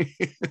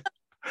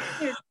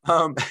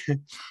 um,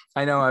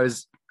 I know I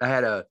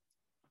had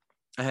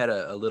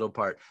a little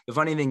part. The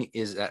funny thing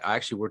is that I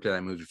actually worked on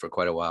that movie for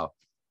quite a while.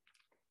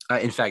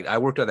 In fact, I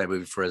worked on that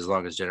movie for as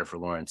long as Jennifer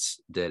Lawrence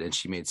did, and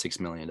she made $6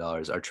 million.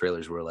 Our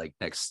trailers were like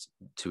next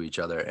to each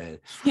other, and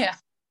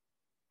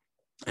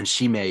and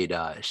she made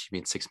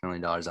 $6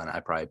 million on it. I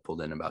probably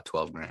pulled in about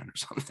 12 grand or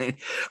something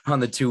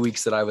on the 2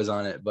 weeks that I was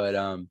on it. But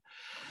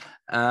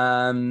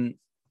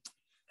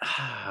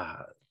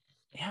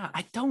yeah,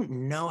 I don't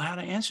know how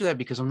to answer that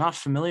because I'm not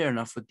familiar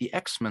enough with the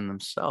X-Men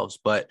themselves.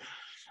 But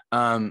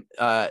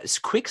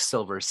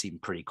Quicksilver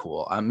seemed pretty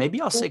cool.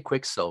 Maybe I'll say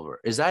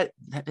Quicksilver. Is that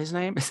his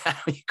name? Is that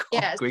how you call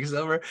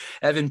Quicksilver?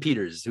 Evan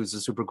Peters, who's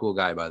a super cool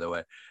guy, by the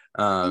way.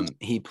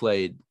 He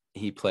played,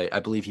 I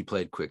believe he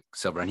played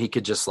Quicksilver, and he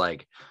could just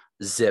like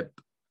zip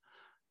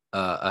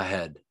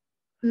ahead.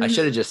 I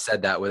should have just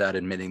said that without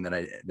admitting that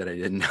I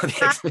didn't know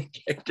the X-Men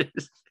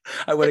characters.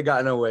 I would have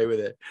gotten away with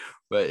it.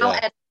 But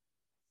yeah.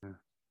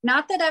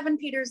 Not that Evan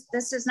Peters,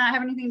 this does not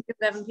have anything to do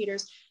with Evan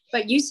Peters,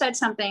 but you said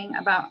something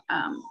about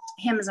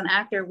him as an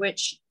actor,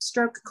 which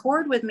struck a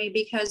chord with me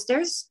because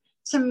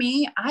to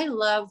me, I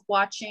love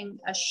watching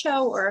a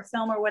show or a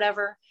film or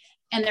whatever,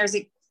 and there's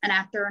an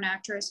actor or an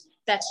actress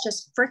that's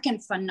just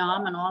freaking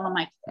phenomenal. And I'm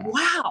like,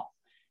 wow,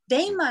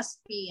 they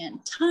must be in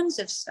tons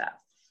of stuff.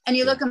 And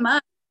you look them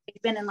up,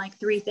 they've been in like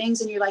 3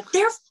 things, and you're like,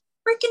 they're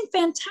freaking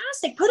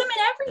fantastic. Put them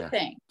in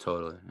everything. Yeah,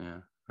 totally. Yeah,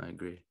 I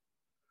agree.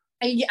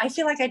 I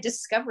feel like I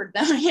discovered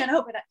them,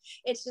 but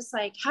it's just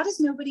like, how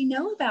does nobody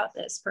know about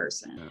this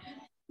person? Yeah.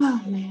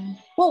 Oh man.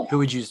 Well, who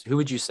would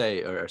you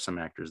say are some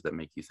actors that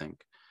make you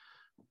think?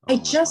 I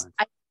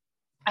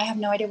have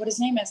no idea what his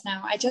name is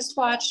now. I just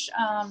watched,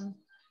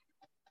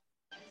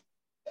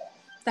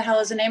 the hell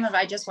is the name of it?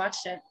 I just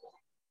watched it.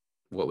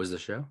 What was the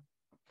show?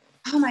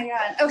 Oh my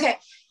God. Okay.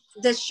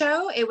 The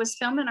show, it was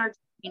filmed in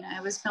Argentina.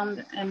 It was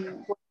filmed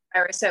in,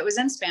 so it was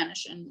in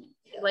Spanish and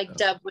like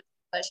dubbed with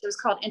English. It was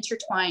called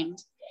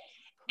Intertwined.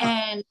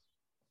 And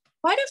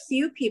quite a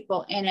few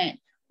people in it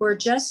were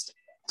just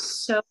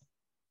so,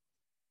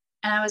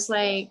 and I was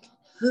like,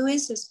 who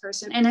is this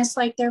person? And it's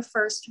like their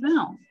first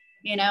film,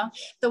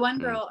 the one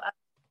girl,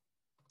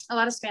 a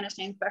lot of Spanish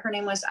names, but her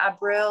name was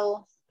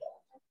Abril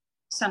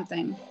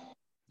something.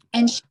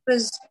 And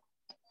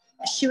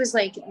she was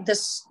like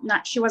this,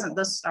 she wasn't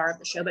the star of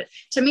the show, but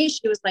to me,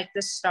 she was like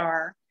the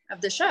star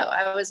of the show.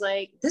 I was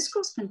like, this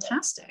girl's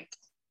fantastic.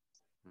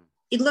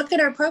 You look at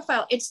her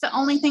profile, it's the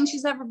only thing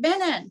she's ever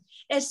been in.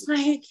 It's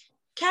like,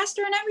 cast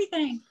her in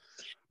everything.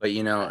 But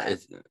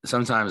it's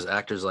sometimes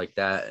actors like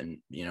that and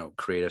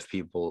creative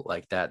people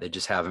like that, they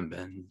just haven't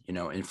been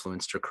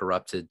influenced or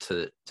corrupted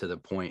to the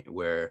point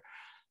where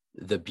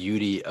the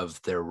beauty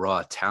of their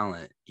raw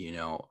talent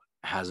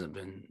hasn't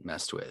been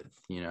messed with,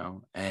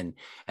 and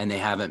they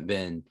haven't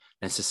been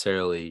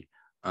necessarily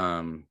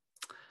again,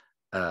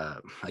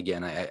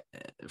 I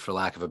for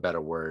lack of a better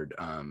word,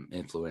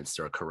 influenced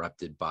or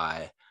corrupted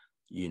by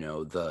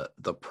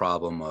the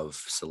problem of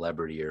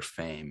celebrity or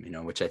fame,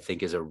 which I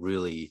think is a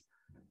really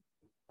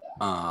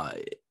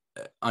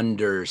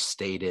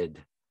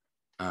understated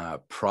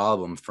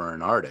problem for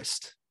an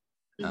artist,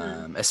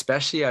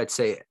 especially I'd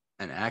say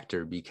an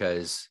actor,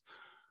 because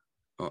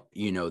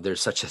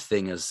there's such a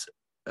thing as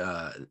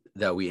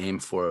that we aim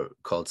for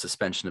called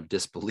suspension of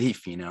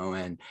disbelief,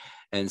 and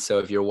so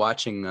if you're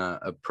watching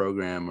a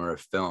program or a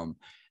film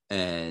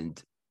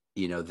and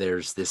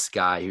there's this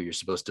guy who you're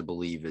supposed to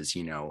believe is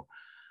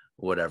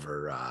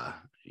whatever,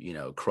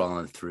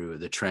 crawling through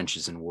the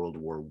trenches in World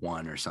War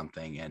I or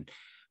something.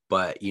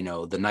 But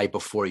the night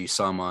before you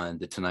saw him on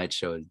the Tonight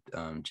Show,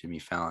 Jimmy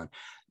Fallon,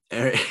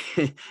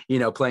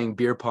 playing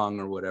beer pong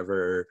or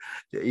whatever,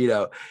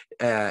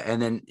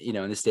 and then,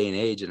 in this day and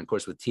age, and of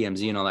course with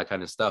TMZ and all that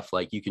kind of stuff,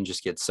 like you can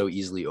just get so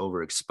easily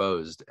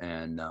overexposed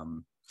and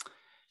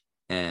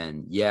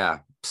yeah.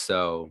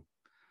 So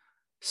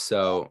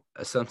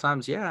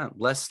sometimes,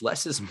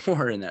 less is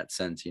more in that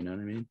sense. You know what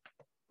I mean?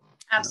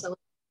 Absolutely.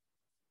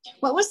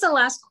 What was the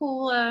last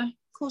cool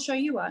show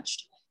you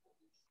watched?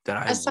 That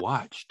I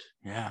watched?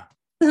 Yeah.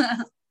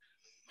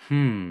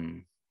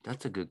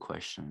 That's a good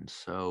question.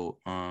 So,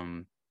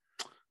 the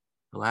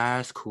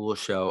last cool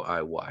show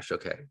I watched.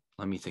 Okay,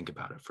 let me think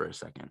about it for a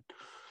second.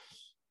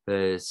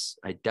 Because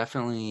I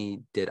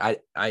definitely did.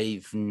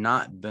 I've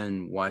not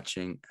been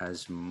watching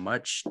as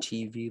much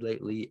TV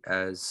lately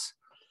as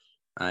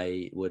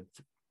I would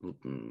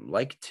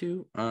like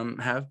to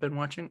have been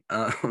watching,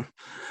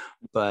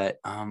 but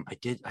I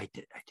did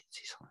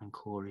see something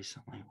cool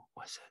recently.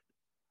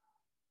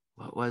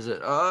 What was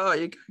it? Oh,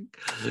 you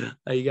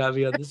got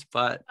me on the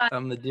spot.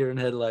 I'm the deer in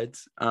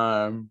headlights.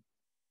 I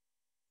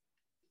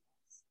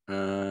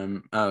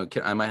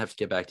might have to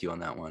get back to you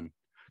on that one,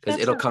 because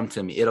it'll come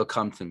to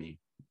me.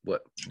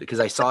 What? Because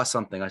I saw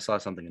something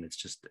and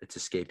it's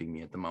escaping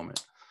me at the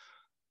moment.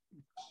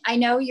 I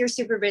know you're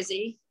super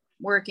busy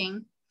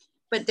working.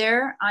 but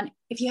they're on,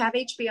 if you have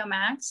HBO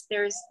Max,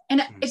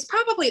 and it's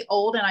probably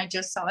old and I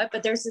just saw it,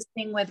 but there's this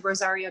thing with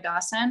Rosario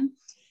Dawson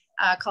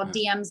called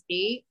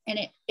DMZ, and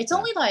it's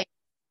only like,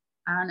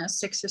 I don't know,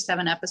 6 or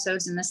 7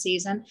 episodes in the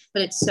season,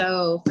 but it's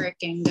so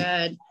freaking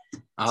good.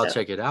 I'll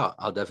check it out.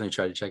 I'll definitely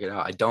try to check it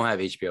out. I don't have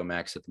HBO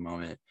Max at the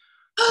moment.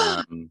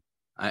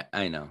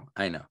 I know.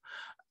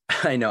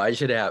 I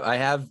should have. I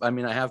have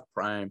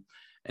Prime,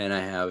 and I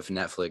have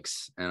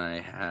Netflix, and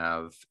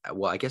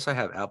I guess I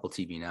have Apple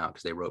TV now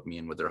because they wrote me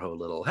in with their whole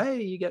little,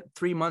 hey, you get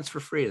 3 months for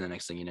free. And the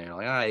next thing you know, you're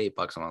like,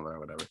 $8 a month or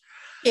whatever.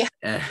 Yeah.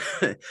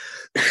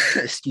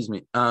 Excuse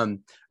me.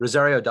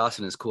 Rosario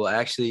Dawson is cool.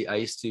 I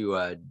used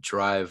to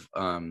drive.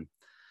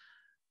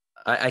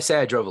 I say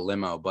I drove a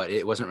limo, but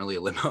it wasn't really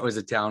a limo. It was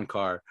a town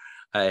car.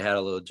 I had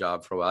a little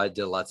job for a while. I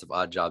did lots of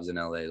odd jobs in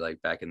LA,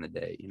 like back in the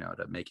day,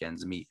 to make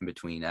ends meet in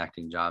between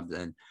acting jobs.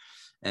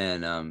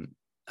 And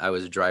I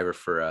was a driver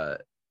for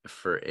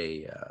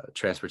a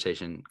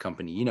transportation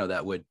company,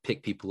 that would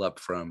pick people up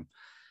from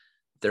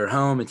their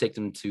home and take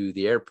them to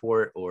the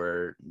airport,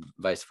 or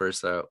vice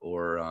versa.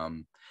 Or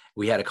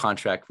we had a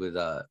contract with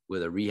a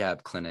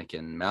rehab clinic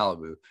in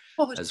Malibu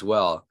as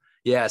well.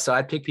 Yeah, so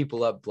I'd pick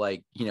people up,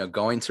 like,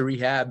 going to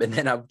rehab, and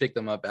then I would pick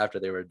them up after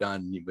they were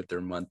done with their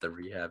month of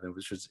rehab,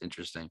 which was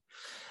interesting.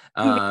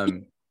 Yeah.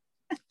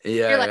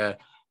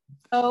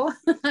 Oh,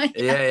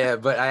 yeah.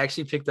 But I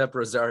actually picked up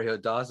Rosario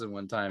Dawson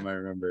one time, I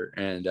remember,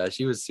 and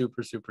she was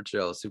super, super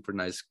chill, super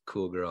nice,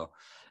 cool girl,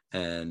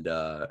 and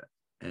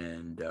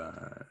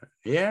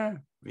yeah,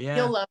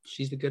 You'll love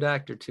she's a good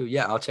actor too.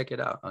 Yeah, I'll check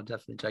it out. I'll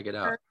definitely check it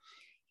out.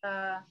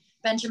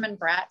 Benjamin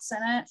Bratt's in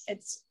it.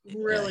 It's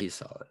really he's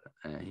solid.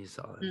 He's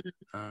solid.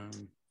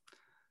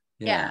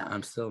 Mm-hmm.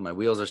 I'm still, my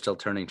wheels are still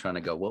turning, trying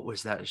to go, what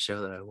was that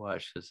show that I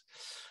watched?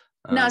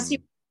 No,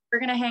 see, we're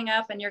gonna hang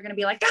up and you're gonna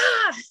be like,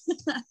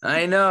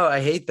 I know, I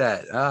hate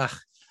that.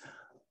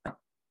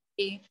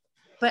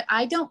 But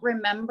I don't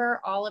remember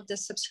all of the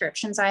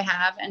subscriptions I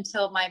have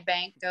until my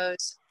bank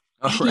goes,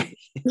 oh, right.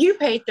 You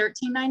paid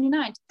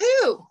 $13.99.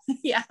 Ooh,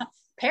 yeah.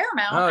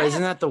 Paramount. Oh,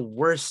 isn't that the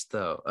worst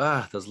though?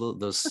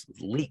 Those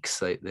leaks,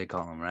 they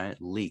call them, right?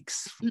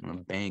 Leaks,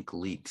 bank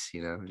leaks,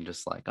 and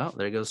just like, oh,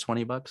 there goes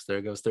 $20,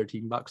 there goes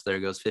 $13, there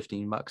goes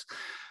 $15,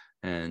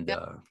 and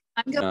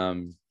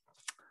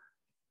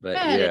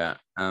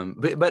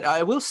but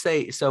I will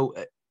say, so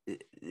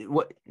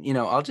what,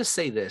 I'll just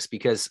say this,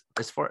 because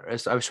as far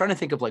as I was trying to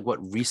think of like what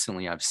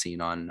recently I've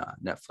seen on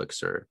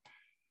Netflix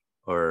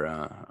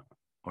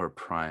or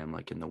Prime,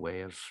 like in the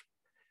way of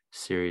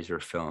series or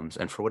films,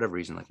 and for whatever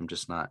reason, like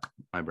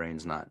my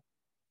brain's not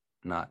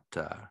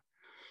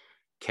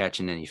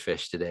catching any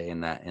fish today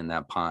in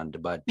that pond,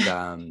 but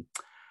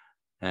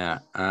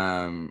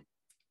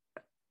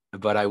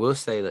but I will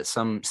say that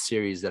some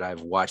series that I've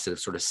watched that have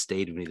sort of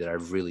stayed with me, that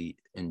I've really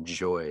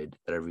enjoyed,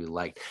 that I really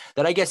liked,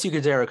 that I guess you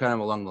could say are kind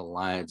of along the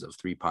lines of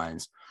Three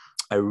Pines.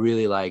 I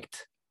really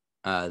liked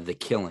The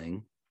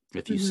Killing,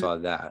 if you saw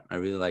that. I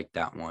really liked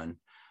that one,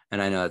 and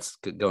I know it's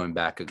going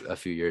back a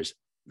few years.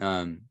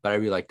 But I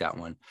really liked that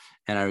one,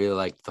 and I really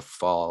liked The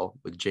Fall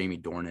with Jamie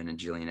Dornan and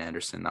Gillian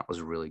Anderson. That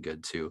was really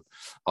good too.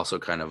 Also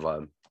kind of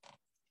a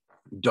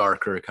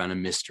darker kind of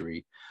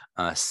mystery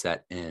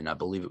set in, I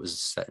believe it was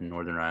set in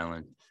Northern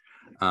Ireland.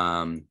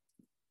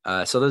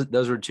 So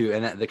those were two,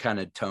 and the kind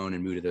of tone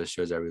and mood of those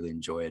shows I really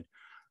enjoyed.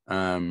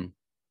 So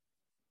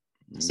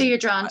you're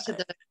drawn to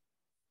the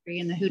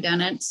and the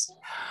whodunits.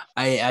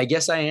 I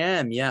guess I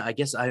am. Yeah, I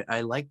guess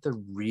I like the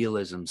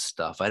realism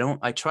stuff. I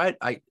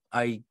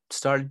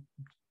started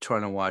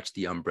trying to watch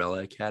the Umbrella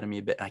Academy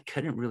a bit. I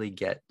couldn't really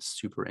get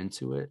super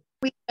into it.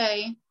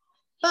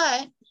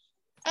 But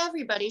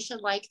everybody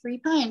should like Three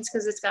Pines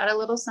because it's got a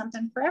little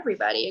something for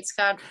everybody. It's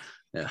got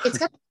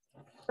the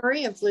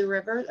story of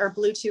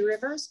Blue Two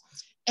Rivers,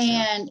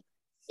 and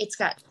it's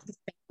got the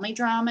family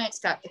drama. It's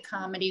got the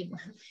comedy.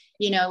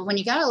 When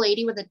you got a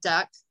lady with a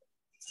duck,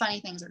 funny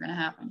things are going to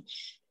happen.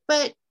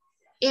 But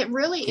it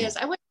really is.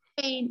 I wouldn't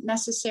say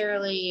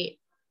necessarily,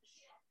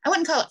 I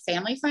wouldn't call it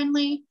family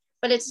friendly,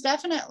 but it's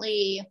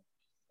definitely,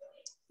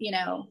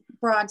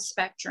 broad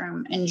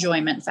spectrum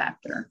enjoyment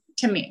factor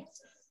to me.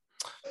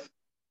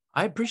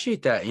 I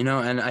appreciate that,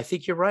 and I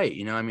think you're right.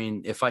 I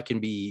mean, if I can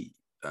be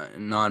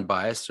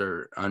non-biased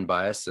or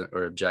unbiased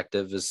or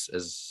objective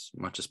as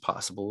much as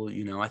possible,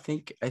 I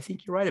think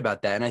you're right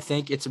about that. And I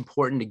think it's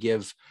important to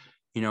give,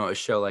 a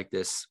show like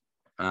this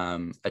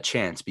a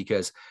chance,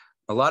 because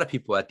a lot of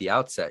people at the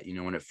outset,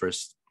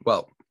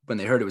 when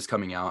they heard it was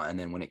coming out, and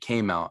then when it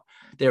came out,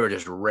 they were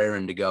just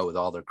raring to go with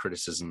all their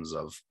criticisms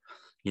of,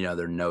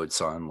 their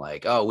notes on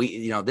like, oh,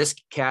 this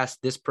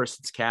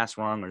person's cast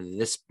wrong, or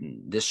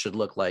this should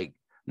look like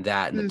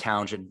that, and the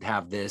town should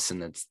have this,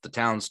 and the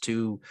town's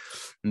too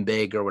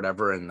big or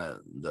whatever, and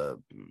the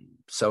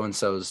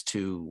so-and-so's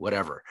too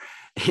whatever,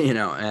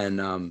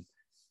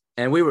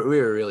 and we were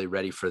really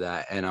ready for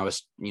that. And I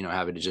was,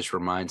 having to just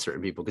remind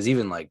certain people, because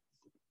even like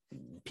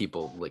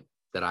people like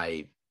that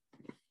I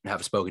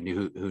have spoken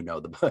to who know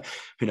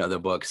the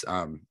books,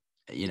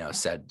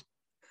 said,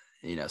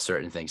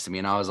 certain things to me.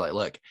 And I was like,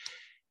 look,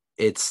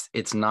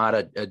 it's not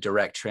a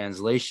direct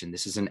translation.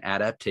 This is an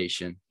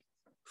adaptation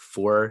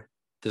for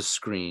the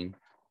screen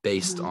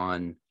based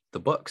on the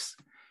books,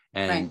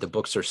 and the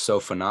books are so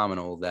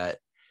phenomenal that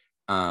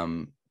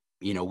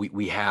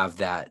we have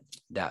that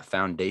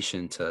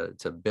foundation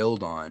to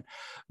build on,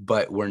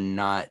 but we're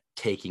not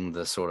taking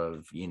the sort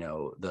of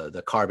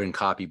the carbon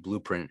copy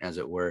blueprint, as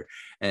it were,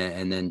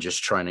 and then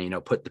just trying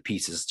to put the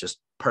pieces just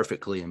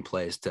perfectly in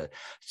place to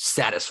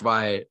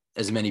satisfy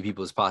as many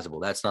people as possible.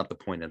 That's not the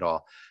point at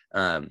all.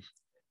 And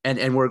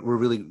we're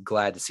really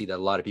glad to see that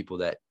a lot of people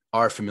that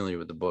are familiar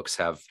with the books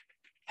have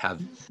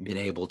been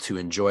able to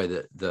enjoy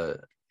the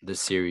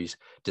series,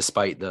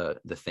 despite the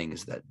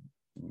things that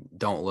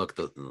don't look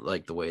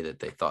like the way that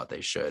they thought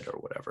they should or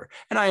whatever.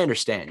 And I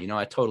understand,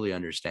 I totally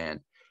understand.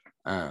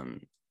 I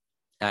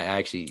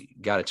actually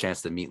got a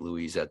chance to meet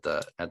Louise at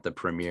the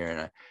premiere,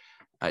 and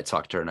I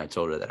talked to her and I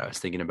told her that I was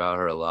thinking about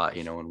her a lot,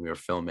 when we were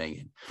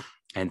filming,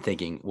 and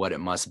thinking what it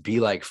must be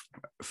like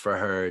for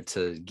her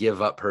to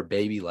give up her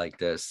baby like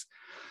this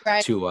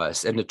to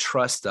us, and to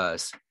trust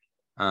us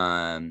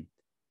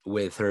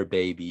with her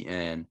baby.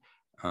 And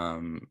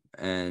I'll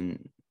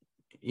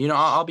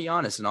be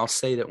honest, and I'll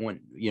say that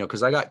when,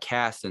 because I got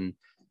cast and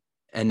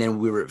then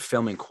we were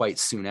filming quite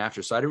soon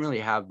after, so I didn't really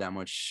have that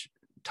much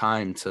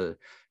time to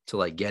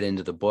like get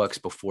into the books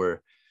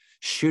before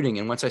shooting.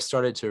 And once I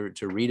started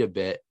to read a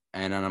bit,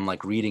 and then I'm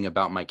like reading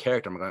about my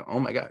character, I'm going, oh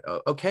my God,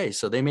 okay,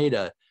 so they made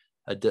a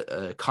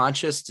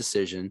conscious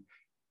decision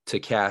to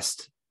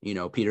cast,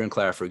 Peter and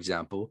Claire, for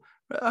example,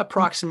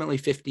 approximately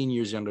 15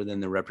 years younger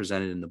than they're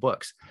represented in the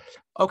books.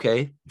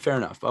 Okay, fair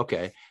enough.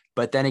 Okay.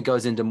 But then it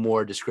goes into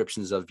more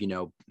descriptions of,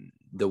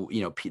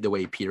 the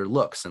way Peter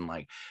looks. And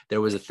like,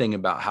 there was a thing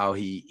about how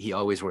he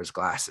always wears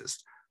glasses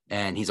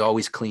and he's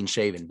always clean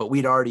shaven, but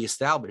we'd already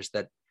established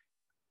that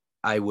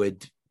I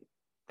would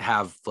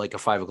have like a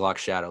 5 o'clock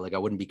shadow. Like I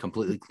wouldn't be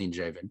completely clean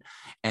shaven.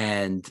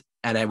 And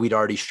then we'd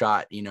already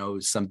shot,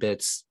 some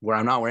bits where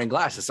I'm not wearing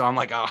glasses. So I'm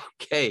like, oh,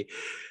 okay.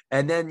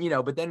 And then,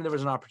 but then there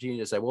was an opportunity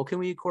to say, well, can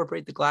we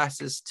incorporate the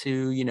glasses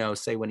to,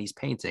 say when he's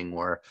painting,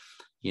 or,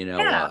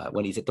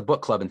 when he's at the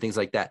book club and things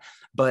like that.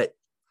 But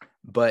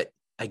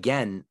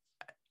again,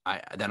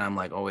 I'm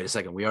like, oh, wait a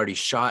second. We already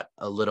shot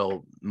a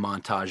little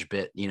montage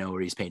bit,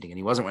 where he's painting and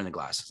he wasn't wearing the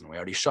glasses, and we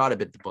already shot a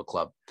bit at the book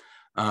club.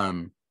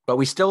 But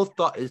we still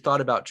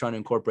thought about trying to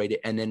incorporate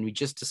it. And then we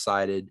just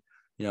decided,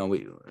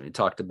 we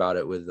talked about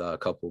it with a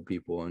couple of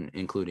people,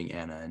 including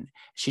Anna, and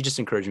she just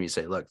encouraged me to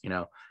say, look,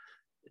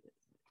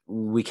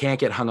 we can't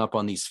get hung up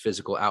on these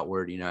physical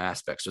outward,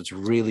 aspects. So it's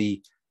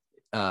really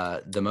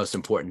the most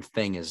important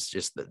thing is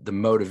just the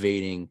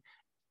motivating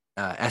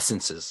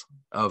essences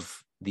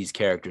of these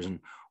characters, and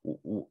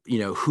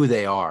who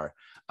they are,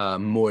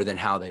 more than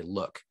how they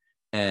look.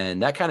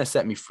 And that kind of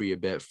set me free a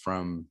bit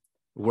from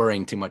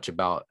worrying too much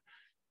about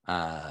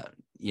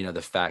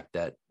the fact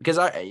that, because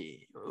I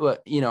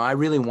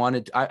really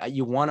wanted,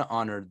 you want to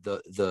honor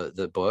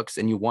the books,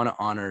 and you want to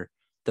honor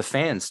the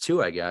fans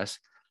too, I guess.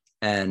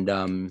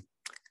 And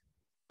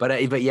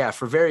but yeah,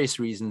 for various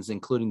reasons,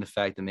 including the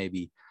fact that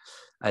maybe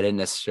I didn't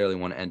necessarily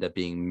want to end up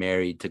being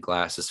married to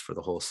glasses for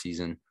the whole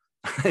season,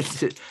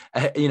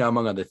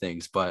 among other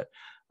things. But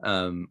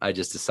I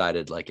just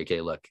decided, like,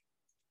 okay, look,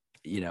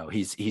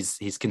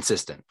 he's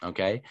consistent.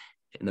 Okay.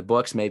 In the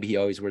books, maybe he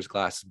always wears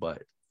glasses,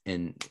 but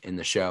in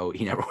the show,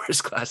 he never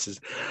wears glasses.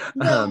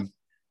 Well,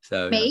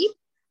 So maybe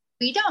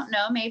we don't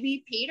know.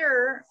 Maybe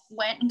Peter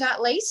went and got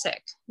LASIK.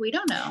 We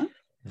don't know.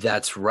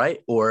 That's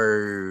right.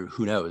 Or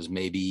who knows,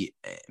 maybe,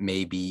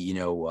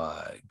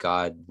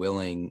 God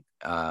willing,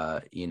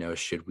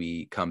 should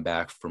we come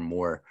back for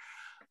more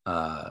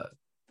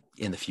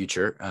in the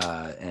future,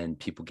 and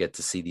people get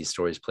to see these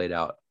stories played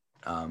out,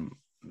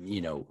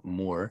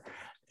 more,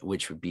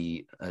 which would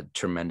be a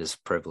tremendous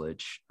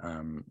privilege.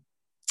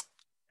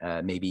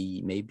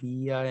 Maybe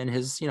in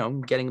his,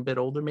 getting a bit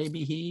older,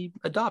 maybe he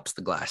adopts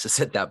the glasses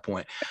at that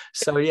point.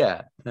 So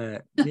yeah,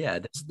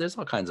 there's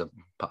all kinds of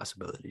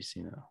possibilities,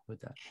 with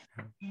that.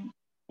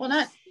 Well,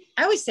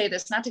 I always say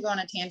this, not to go on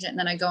a tangent, and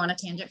then I go on a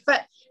tangent,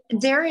 but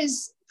there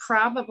is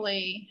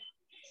probably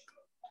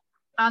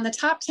on the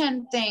top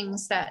 10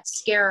 things that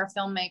scare a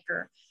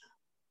filmmaker,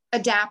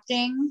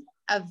 adapting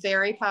a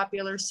very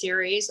popular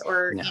series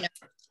or,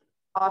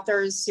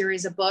 author's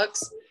series of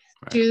books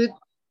to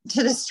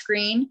the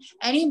screen.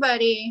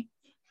 Anybody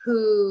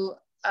who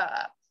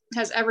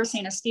has ever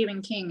seen a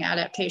Stephen King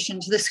adaptation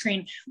to the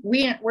screen,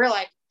 we're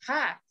like,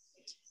 I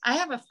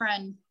have a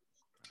friend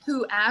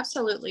who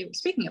absolutely,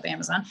 speaking of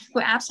Amazon, who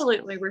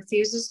absolutely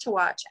refuses to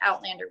watch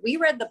Outlander. We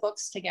read the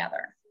books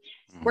together.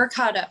 We're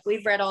caught up.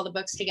 We've read all the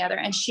books together,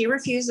 and she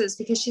refuses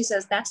because she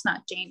says, that's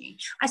not Jamie.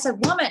 I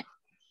said, woman,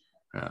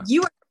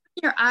 you are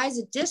doing your eyes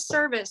a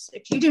disservice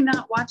if you do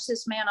not watch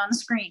this man on the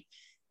screen.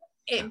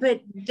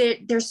 But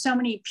there's so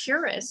many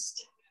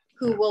purists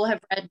who will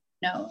have read,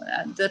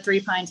 the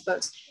Three Pines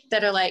books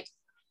that are like,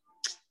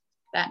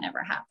 that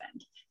never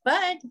happened.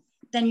 But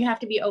then you have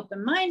to be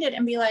open-minded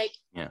and be like,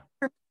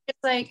 it's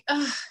like,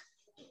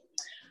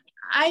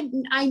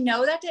 I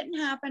know that didn't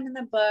happen in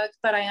the book,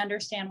 but I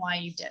understand why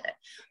you did it.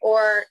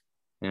 Or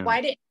Yeah.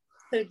 Why didn't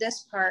you include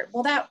this part?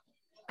 Well, that,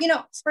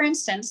 for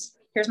instance,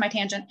 here's my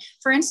tangent.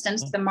 For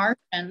instance, The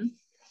Martian,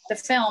 the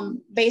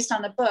film based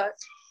on the book,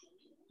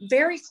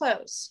 very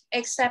close,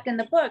 except in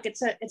the book,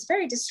 it's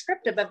very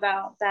descriptive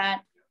about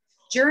that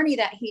journey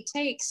that he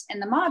takes in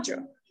the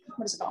module.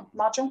 What is it called?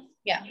 Module?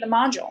 Yeah, the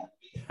module.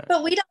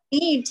 But we don't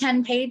need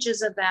 10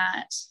 pages of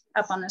that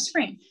up on the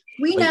screen.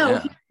 We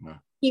know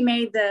he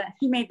made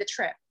the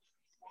trip.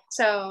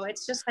 So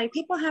it's just like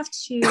people have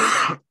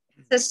to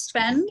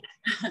suspend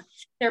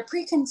their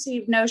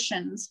preconceived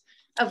notions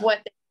of what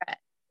they read.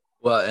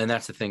 Well, and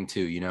that's the thing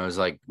too, is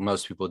like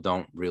most people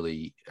don't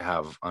really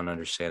have an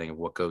understanding of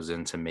what goes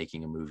into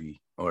making a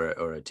movie or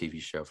a TV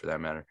show for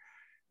that matter.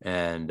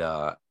 And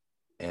the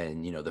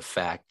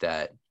fact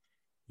that,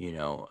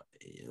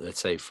 let's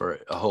say for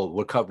a whole,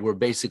 we're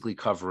basically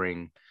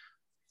covering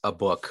a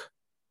book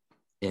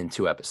in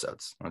 2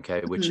 episodes.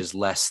 Okay. Which is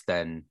less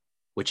than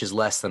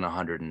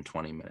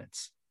 120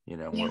 minutes.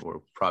 We're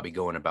probably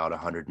going about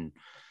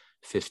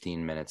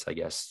 115 minutes, I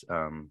guess,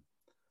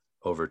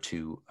 over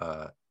two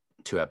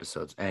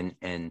episodes. And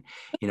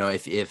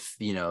if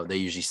they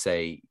usually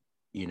say,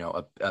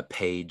 a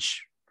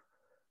page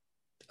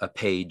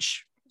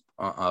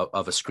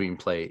of a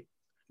screenplay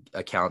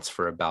accounts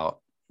for about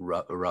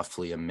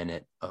roughly a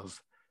minute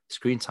of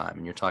screen time.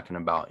 And you're talking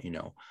about,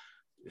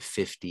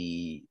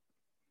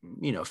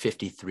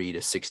 53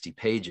 to 60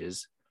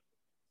 pages,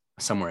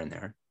 somewhere in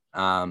there.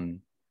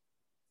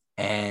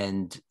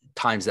 And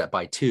times that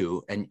by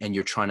 2, and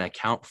you're trying to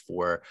account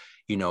for,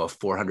 a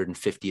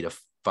 450 to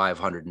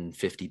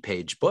 550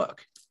 page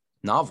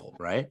novel,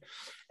 right?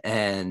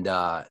 And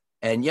I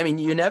mean,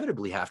 you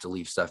inevitably have to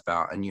leave stuff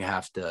out, and you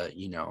have to,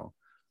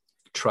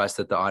 trust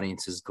that the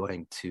audience is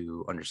going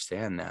to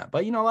understand that.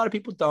 But, a lot of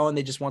people don't,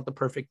 they just want the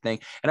perfect thing.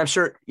 And I'm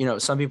sure,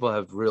 some people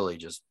have really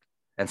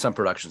and some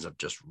productions have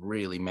just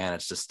really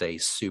managed to stay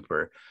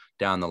super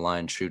down the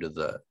line, true to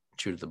the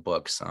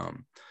books.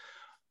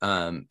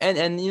 And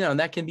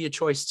that can be a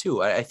choice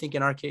too. I think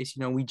in our case,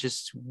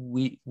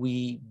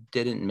 we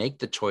didn't make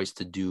the choice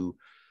to do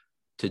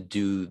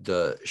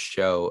the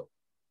show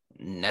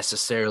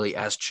necessarily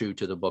as true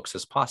to the books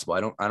as possible.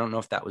 I don't know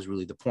if that was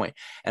really the point.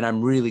 And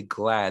I'm really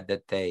glad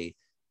that they've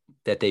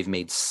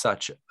made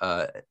such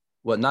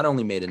not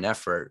only made an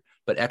effort,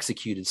 but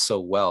executed so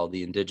well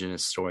the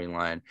Indigenous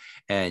storyline.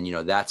 And,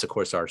 that's of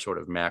course our sort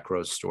of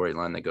macro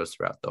storyline that goes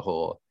throughout the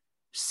whole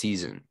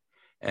season.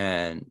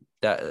 And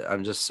that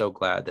I'm just so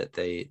glad that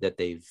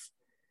they've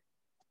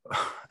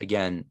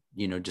again,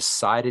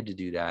 decided to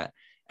do that,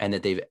 and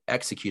that they've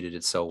executed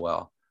it so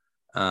well.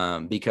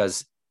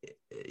 Because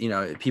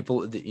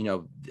people,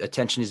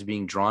 attention is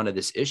being drawn to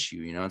this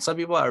issue, and some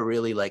people are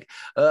really like,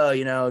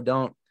 oh,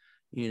 don't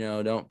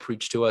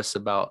preach to us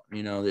about,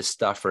 this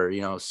stuff, or,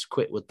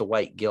 quit with the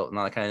white guilt and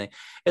all that kind of thing.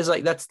 It's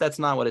like, that's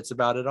not what it's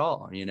about at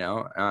all.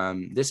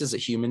 This is a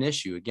human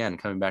issue, again,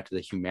 coming back to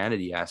the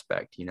humanity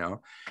aspect,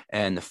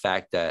 and the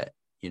fact that,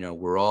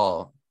 we're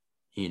all,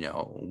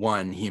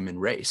 one human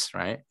race.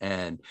 Right.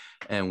 And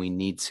we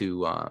need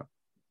to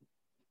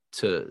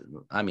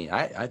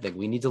I think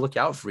we need to look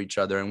out for each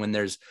other. And when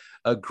there's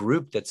a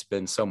group that's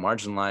been so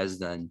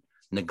marginalized and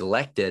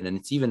neglected, and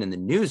it's even in the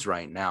news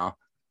right now,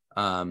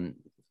 a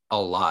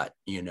lot,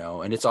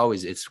 and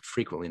it's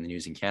frequently in the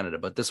news in Canada,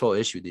 but this whole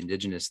issue, the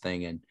Indigenous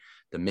thing and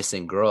the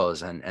missing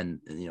girls, and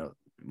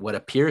what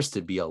appears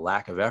to be a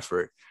lack of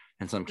effort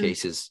in some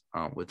cases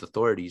with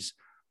authorities,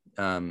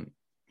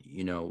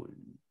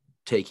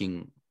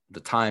 taking the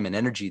time and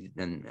energy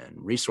and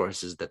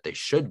resources that they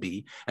should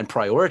be, and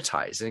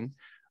prioritizing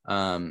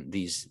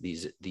these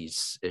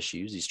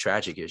issues, these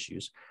tragic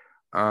issues,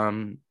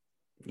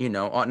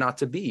 ought not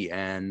to be.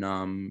 And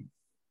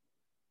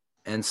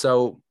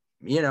so,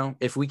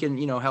 if we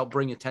can, help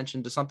bring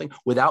attention to something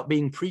without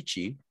being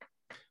preachy,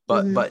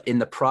 but in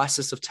the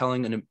process of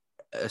telling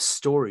a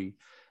story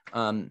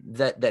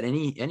that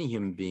any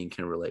human being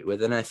can relate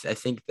with. And I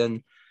think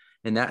then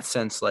in that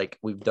sense, like,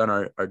 we've done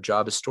our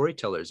job as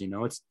storytellers.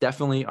 It's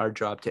definitely our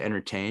job to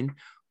entertain,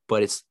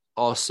 but it's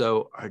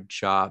also our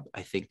job,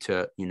 I think,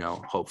 to,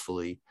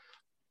 hopefully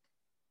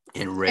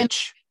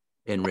enrich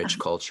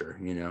culture,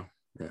 Yeah.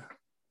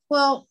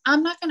 Well,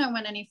 I'm not going to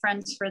win any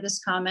friends for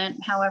this comment.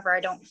 However,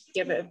 I don't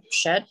give a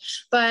shit.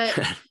 But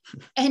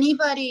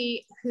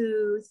anybody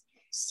who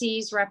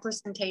sees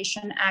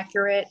representation,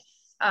 accurate,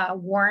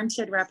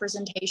 warranted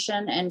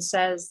representation, and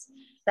says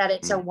that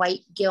it's a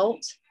white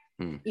guilt,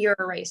 you're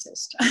a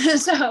racist.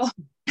 So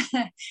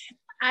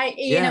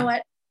you know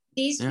what?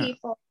 These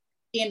people,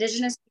 the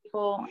Indigenous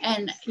people,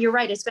 and you're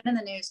right, it's been in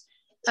the news,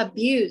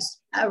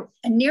 abused,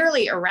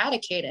 nearly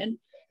eradicated,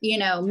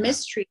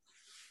 mistreated.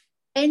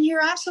 And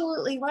you're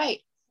absolutely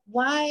right.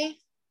 Why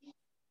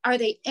are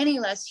they any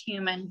less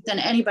human than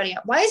anybody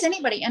else? Why is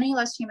anybody any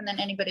less human than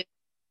anybody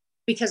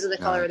because of the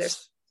color of their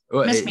skin?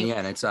 Well,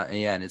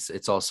 and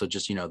it's also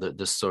just,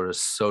 the sort of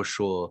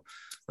social,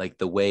 like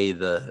the way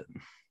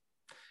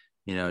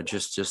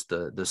just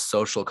the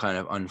social kind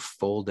of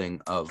unfolding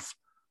of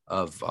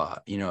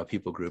a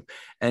people group.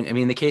 And I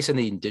mean, the case of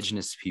the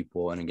indigenous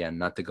people, and again,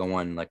 not to go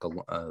on like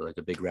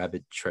a big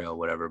rabbit trail,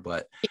 whatever,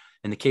 but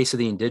in the case of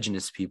the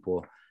indigenous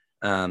people,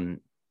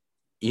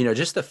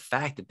 just the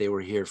fact that they were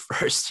here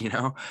first,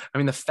 I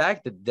mean, the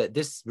fact that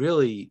this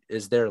really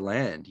is their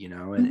land,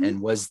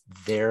 and was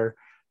their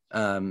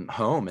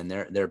home and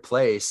their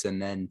place.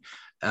 And then,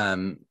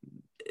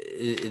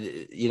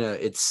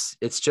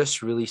 it's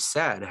just really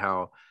sad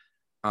how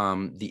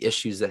the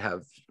issues that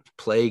have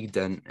plagued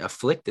and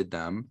afflicted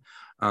them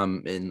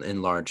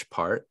in large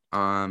part,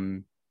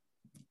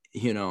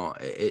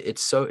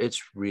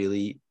 it's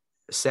really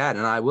sad.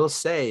 And I will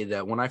say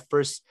that when I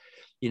first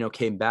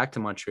came back to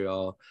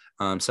Montreal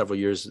several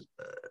years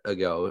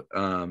ago,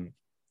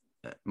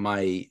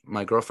 my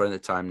girlfriend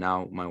at the time,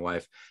 now my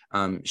wife,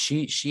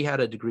 she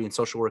had a degree in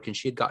social work, and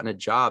she had gotten a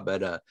job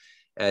at a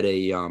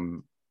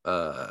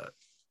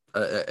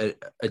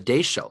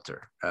day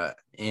shelter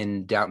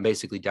in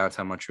basically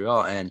downtown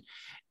Montreal,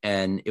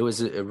 and it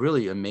was a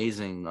really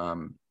amazing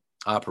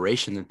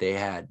operation that they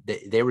had.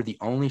 They were the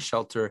only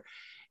shelter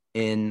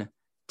in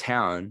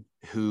town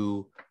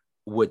who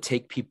would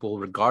take people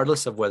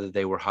regardless of whether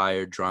they were high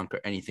or drunk or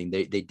anything.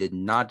 They did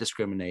not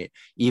discriminate,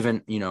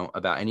 even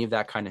about any of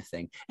that kind of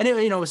thing. And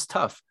it was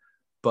tough,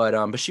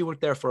 but she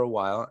worked there for a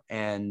while,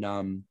 and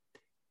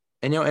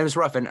it was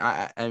rough. And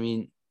I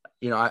mean,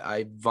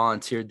 I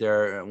volunteered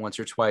there once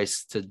or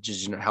twice to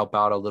just help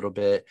out a little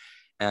bit,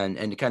 and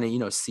to kind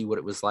of see what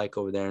it was like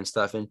over there and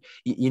stuff. And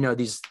you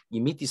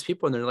meet these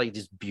people, and they're like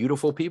these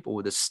beautiful people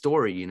with a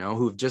story,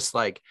 who've just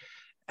like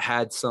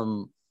had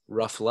some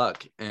rough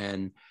luck,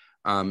 and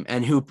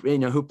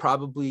who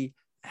probably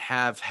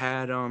have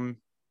had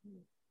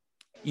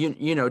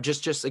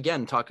just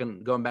again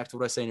going back to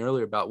what I was saying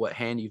earlier about what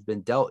hand you've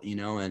been dealt,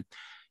 and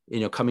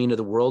coming into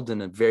the world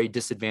in a very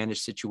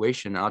disadvantaged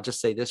situation. I'll just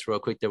say this real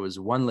quick. There was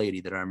one lady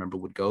that I remember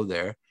would go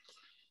there,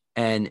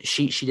 and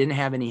she didn't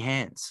have any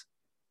hands.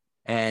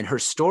 And her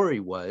story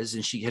was,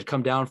 and she had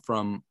come down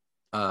from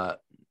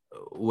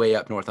way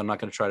up north. I'm not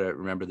going to try to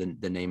remember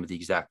the name of the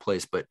exact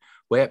place, but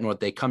way up north,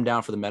 they come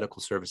down for the medical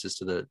services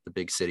to the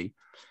big city.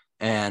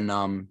 And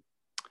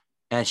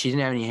she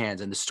didn't have any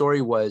hands. And the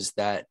story was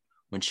that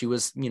when she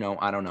was,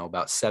 I don't know,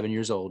 about 7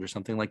 years old or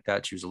something like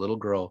that, she was a little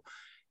girl,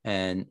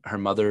 and her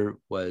mother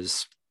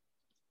was,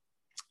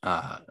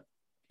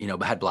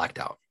 had blacked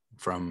out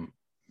from,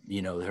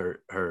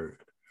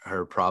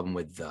 her problem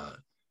with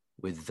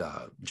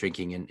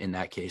drinking in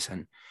that case.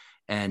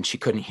 And she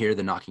couldn't hear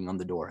the knocking on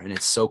the door, and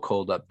it's so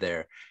cold up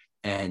there.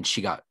 And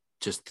she got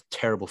just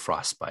terrible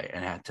frostbite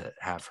and had to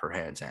have her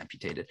hands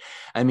amputated.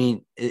 I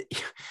mean,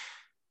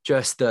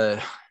 just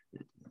the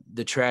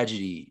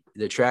tragedies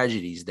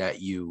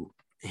that you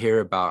hear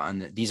about,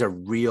 and these are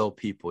real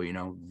people,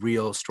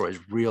 real stories,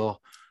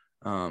 real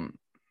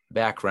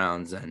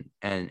backgrounds,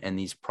 and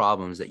these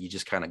problems that you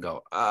just kind of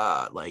go,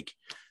 like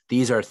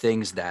these are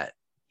things that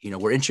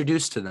were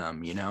introduced to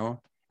them,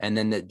 and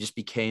then that just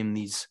became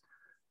these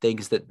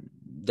things that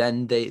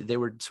then they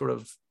were sort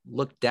of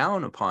looked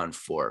down upon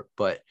for.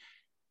 But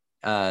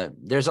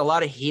there's a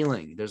lot of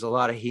healing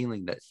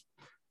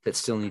that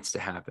still needs to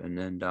happen.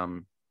 And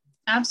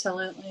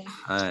absolutely.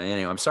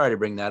 Anyway, I'm sorry to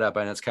bring that up.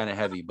 I know it's kind of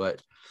heavy, but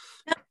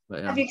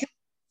yeah.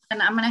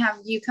 And I'm going to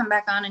have you come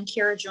back on and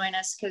Kira join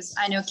us, because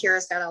I know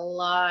Kira's got a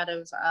lot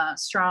of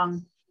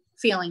strong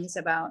feelings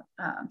about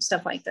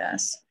stuff like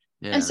this.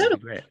 Yeah, and so do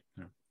great.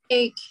 Yeah.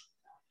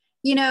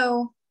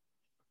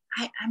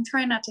 I'm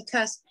trying not to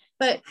cuss,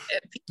 but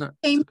people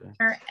came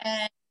here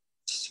and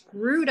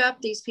screwed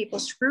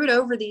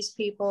over these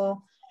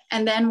people,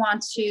 and then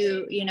want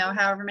to,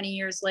 however many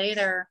years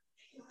later,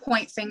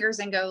 point fingers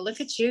and go, look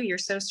at you, you're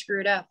so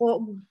screwed up.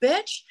 Well,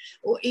 bitch,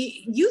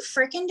 you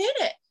freaking did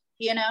it.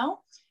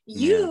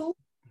 You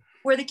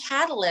were the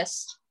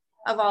catalyst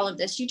of all of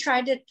this. You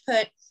tried to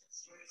put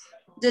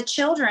the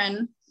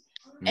children,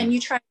 and you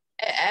tried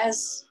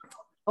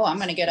I'm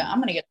going to get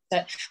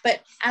that.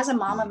 But as a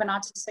mom of an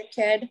autistic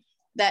kid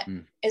that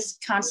is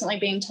constantly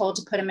being told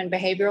to put him in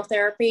behavioral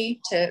therapy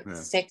to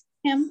fix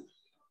him,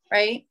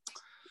 right?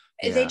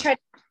 Yeah. They tried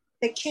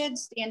the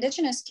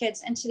indigenous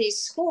kids into these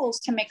schools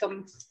to make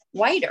them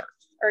whiter,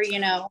 or,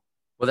 Well,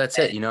 that's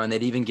it, and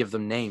they'd even give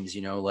them names,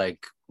 they'd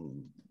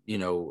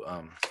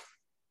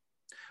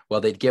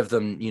give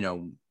them,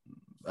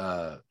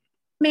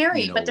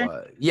 Mary, but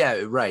they're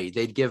yeah, right.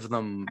 They'd give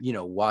them,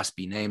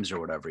 waspy names or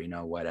whatever,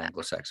 white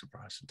Anglo-Saxon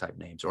Protestant type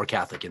names, or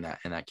Catholic in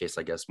that case,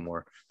 I guess,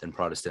 more than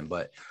Protestant,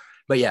 but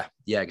yeah,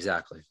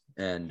 exactly.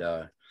 And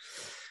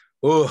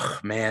oh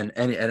man,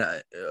 and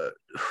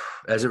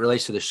as it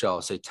relates to the show,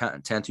 I'll say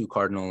Tantu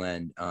Cardinal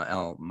and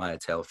El Maya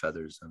Tail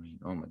Feathers. I mean,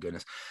 oh my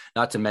goodness,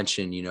 not to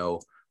mention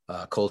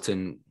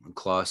Colton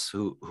Kloss,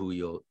 who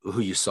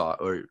you saw,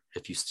 or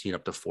if you've seen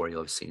up to 4,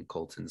 you'll have seen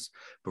Colton's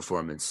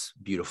performance.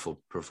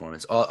 Beautiful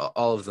performance,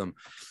 all of them.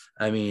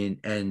 I mean,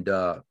 and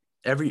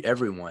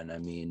everyone. I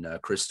mean,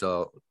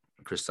 Crystal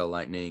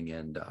Lightning,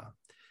 and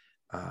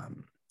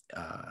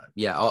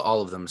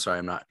all of them. Sorry,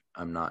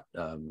 I'm not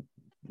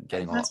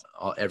getting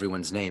all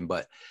everyone's name,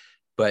 but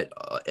but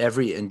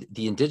and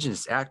the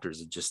indigenous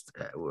actors just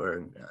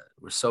were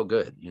so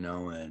good, you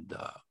know. And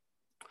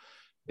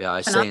yeah, I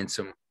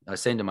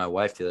was saying to my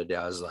wife the other day,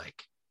 I was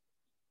like,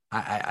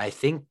 I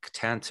think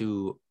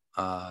Tantu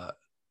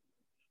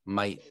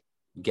might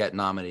get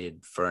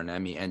nominated for an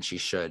Emmy, and she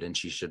should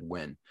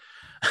win.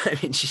 I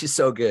mean, she's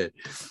so good.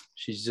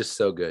 She's just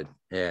so good.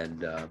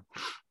 And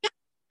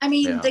I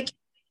mean, the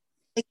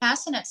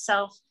cast in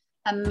itself,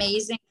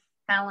 amazing,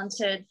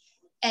 talented,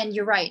 and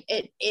you're right.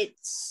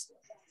 It's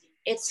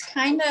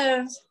kind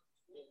of,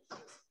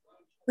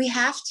 we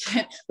have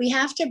to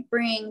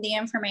bring the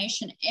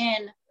information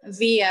in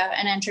via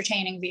an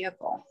entertaining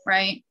vehicle,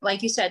 right?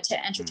 Like you said,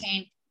 to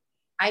entertain.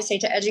 I say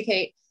to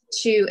educate,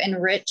 to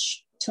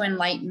enrich, to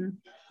enlighten.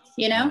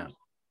 You know.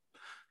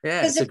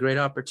 Yeah, it's a great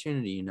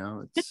opportunity. You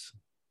know, it's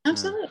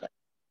absolutely.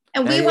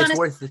 And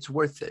it's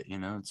worth it, you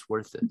know. It's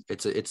worth it.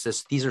 It's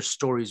just, these are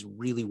stories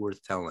really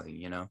worth telling,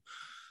 you know.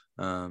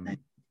 And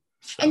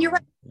you're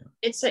right. Yeah.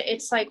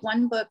 It's like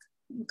one book,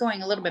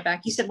 going a little bit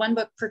back. You said one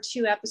book per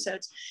 2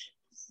 episodes,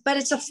 but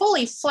it's a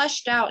fully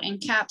fleshed out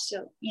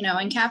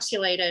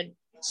encapsulated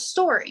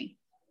story.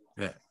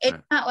 Yeah. It's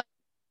not like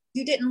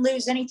you didn't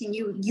lose anything.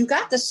 You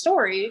got the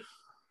story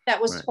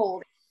that was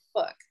told in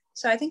the book.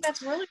 So I think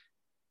that's really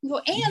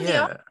cool.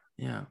 And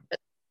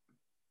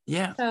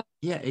yeah,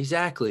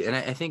 exactly. And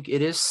I think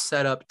it is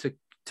set up to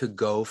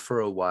go for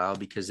a while,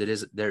 because it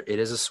is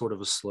a sort of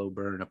a slow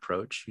burn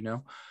approach, you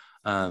know.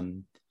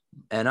 And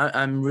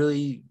I'm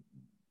really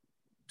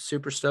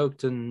super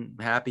stoked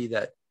and happy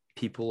that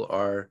people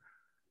are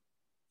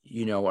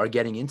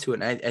getting into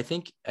it. And I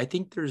think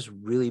there's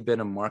really been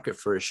a market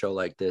for a show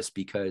like this,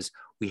 because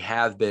we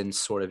have been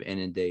sort of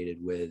inundated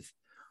with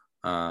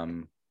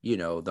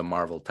the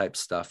Marvel type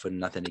stuff, and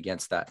nothing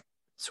against that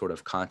sort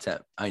of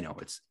content. I know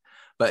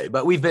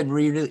but we've been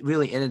really,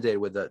 really inundated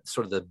with the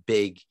sort of the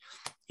big,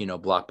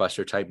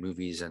 blockbuster type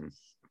movies, and,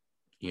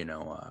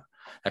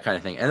 that kind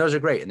of thing. And those are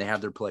great, and they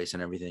have their place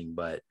and everything.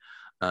 But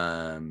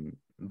especially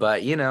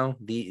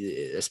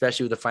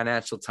with the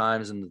financial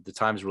times and the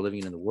times we're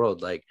living in the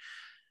world, like,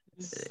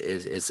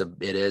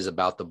 it is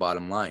about the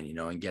bottom line,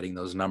 and getting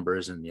those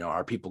numbers, and,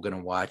 are people going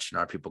to watch, and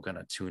are people going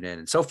to tune in?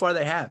 And so far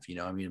they have,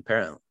 I mean,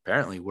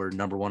 apparently we're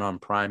number 1 on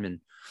Prime in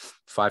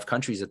 5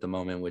 countries at the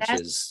moment, which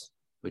is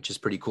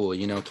pretty cool.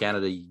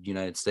 Canada,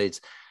 United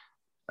States,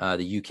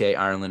 the UK,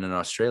 Ireland, and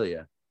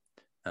Australia,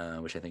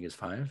 which I think is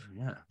 5.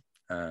 Yeah.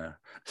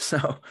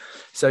 So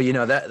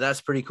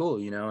that's pretty cool,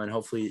 and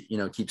hopefully,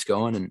 keeps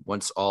going. And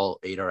once all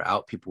 8 are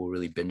out, people will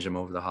really binge them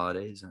over the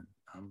holidays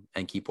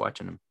and keep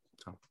watching them.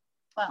 So.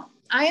 Well,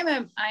 I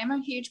am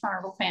a huge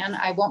Marvel fan.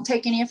 I won't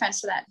take any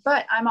offense to that,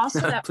 but I'm also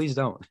that. Please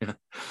don't.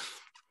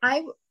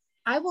 I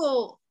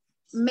will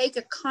make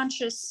a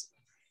conscious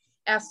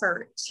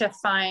effort to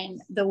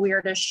find the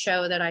weirdest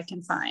show that I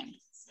can find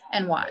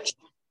and watch,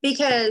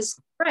 because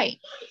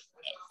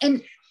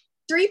and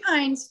Three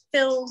Pines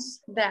fills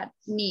that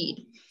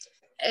need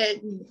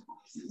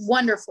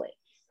wonderfully,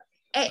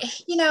 and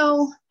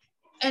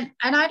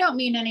I don't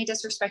mean any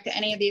disrespect to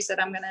any of these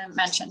that I'm going to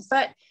mention,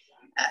 but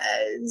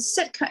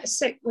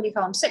what do you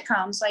call them?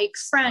 Sitcoms like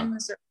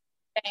Friends or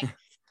anything.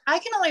 I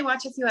can only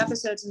watch a few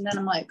episodes and then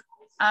I'm like,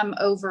 I'm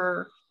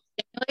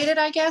overstimulated,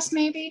 I guess,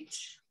 maybe.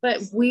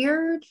 But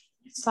weird,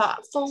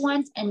 thoughtful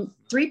ones, and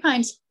Three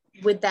Pines,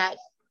 with that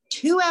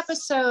 2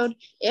 episode,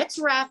 it's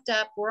wrapped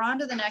up, we're on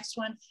to the next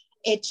one.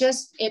 It's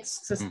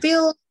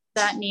fulfilled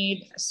that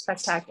need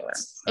spectacular.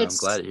 I'm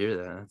glad to hear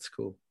that.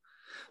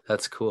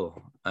 That's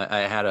cool.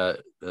 I had a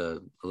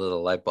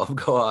little light bulb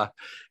go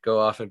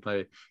off in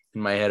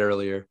my head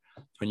earlier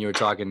when you were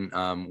talking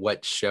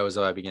what shows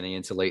I've been getting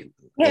into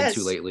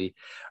lately.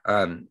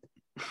 I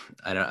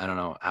don't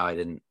know how I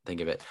didn't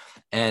think of it.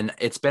 And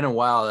it's been a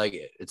while, like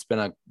it's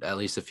been at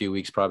least a few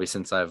weeks probably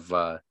since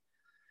I've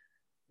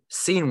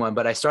seen one,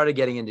 but I started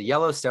getting into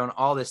Yellowstone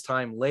all this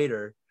time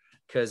later,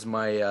 because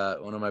my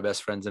one of my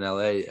best friends in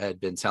LA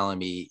had been telling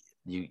me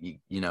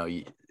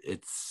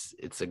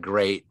it's a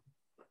great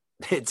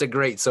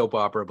soap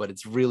opera, but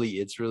it's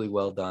really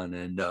well done,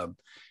 and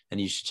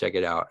you should check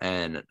it out.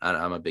 And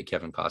I'm a big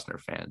Kevin Costner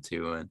fan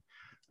too,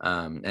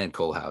 and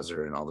Cole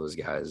Hauser and all those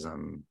guys,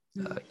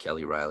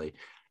 Kelly Riley,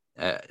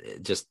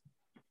 just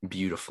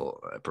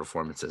beautiful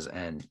performances,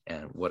 and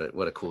what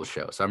a cool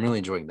show. So I'm really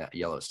enjoying that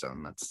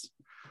Yellowstone.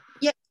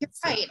 You're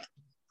right.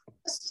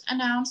 Just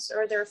announced,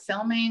 or they're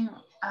filming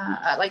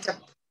like a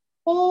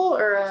pool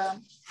or a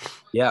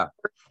they're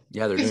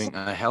doing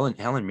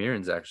Helen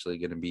Mirren's actually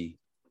going to be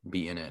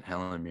in it.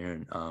 Helen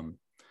Mirren, from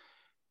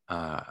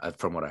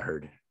what I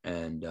heard,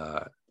 and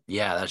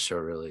that show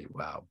really,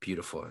 wow,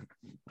 beautiful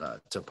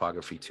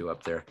topography too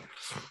up there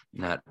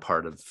in that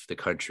part of the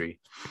country.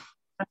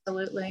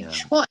 Absolutely. Yeah.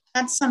 Well,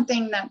 that's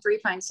something that Three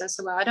Pines says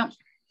so well. I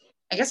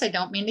guess I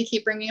don't mean to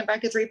keep bringing it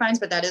back to Three Pines,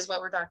 but that is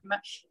what we're talking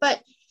about.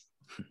 But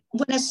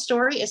when a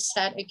story is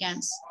set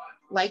against,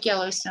 like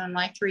Yellowstone,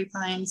 like Three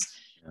Pines,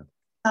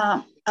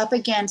 up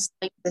against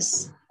like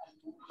this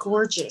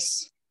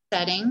gorgeous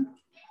setting,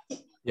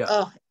 it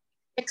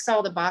ticks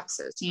all the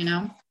boxes,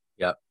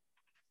 Yep.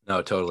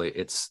 No, totally.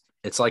 It's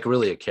it's like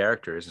really a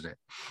character, isn't it?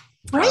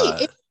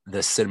 Right. The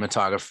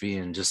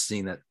cinematography and just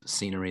seeing that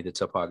scenery, the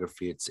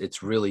topography,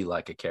 it's really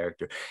like a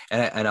character.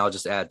 And I'll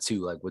just add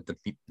too, like with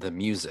the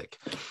music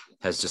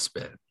has just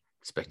been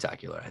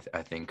spectacular.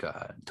 I think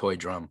Toy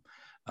Drum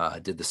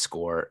did the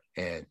score,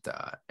 and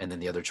then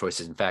the other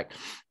choices. In fact,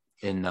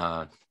 in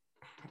I'm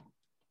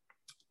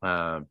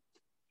trying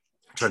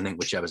to think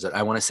which episode.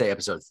 I want to say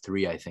episode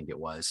 3, I think it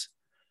was.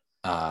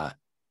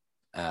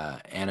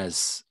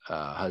 Anna's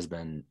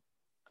husband,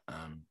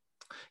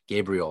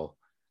 Gabriel,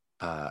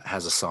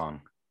 has a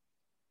song,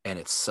 and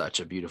it's such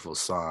a beautiful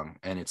song,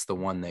 and it's the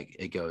one that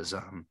it goes,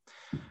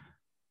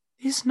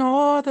 these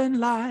northern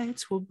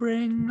lights will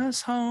bring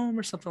us home,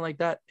 or something like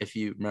that, if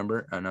you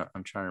remember. I know,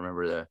 I'm trying to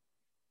remember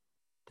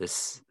the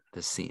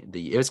scene.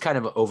 It was kind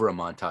of over a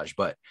montage,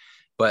 but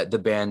the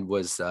band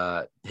was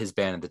his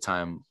band at the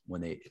time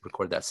when they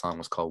recorded that song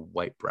was called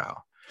White Brow,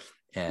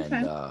 and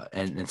okay.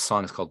 And the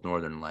song is called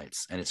Northern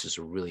Lights, and it's just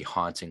a really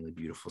hauntingly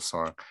beautiful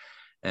song.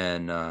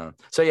 And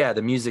so yeah,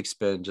 the music's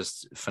been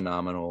just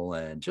phenomenal,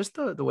 and just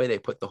the way they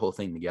put the whole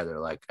thing together.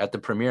 Like at the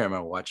premiere, I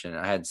remember watching it,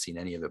 I hadn't seen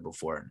any of it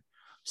before, and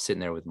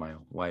sitting there with my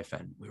wife,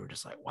 and we were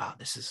just like, wow,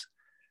 this is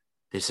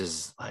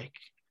nice.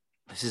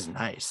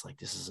 Like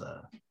this is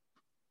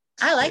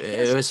I like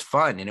it was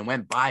fun, and it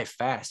went by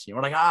fast. You know,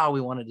 we're like, oh,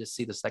 we wanted to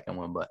see the second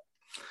one, but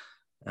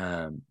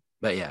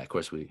yeah, of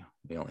course we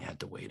only had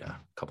to wait a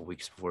couple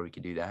weeks before we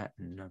could do that.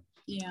 And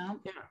yeah.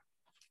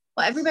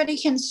 Well, everybody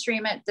can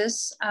stream it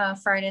this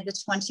Friday, the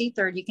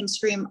 23rd. You can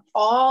stream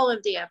all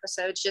of the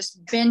episodes,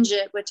 just binge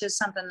it, which is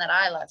something that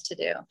I love to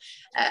do.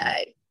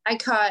 I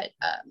caught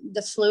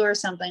the flu or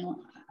something,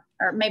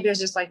 or maybe it was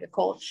just like a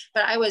cold,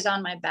 but I was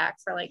on my back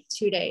for like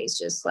 2 days,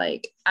 just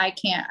like, I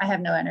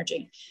have no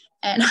energy.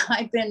 And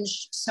I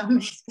binged so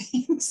many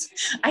things.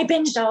 I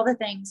binged all the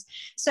things.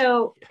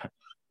 So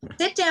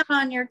sit down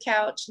on your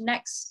couch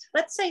next,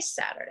 let's say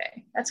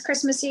Saturday. That's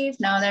Christmas Eve.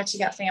 No, that's you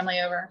got family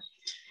over.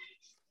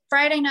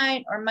 Friday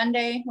night or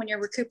Monday when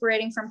you're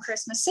recuperating from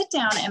Christmas, sit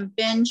down and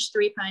binge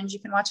Three Pines. You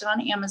can watch it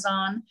on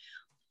Amazon.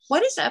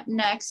 What is up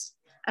next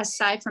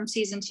aside from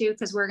season 2?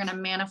 Because we're going to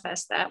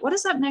manifest that. What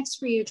is up next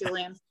for you,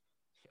 Julian?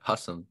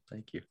 Awesome.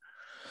 Thank you.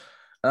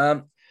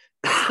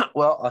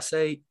 Well, I'll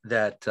say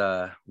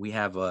that we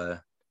have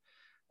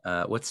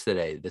what's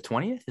today? The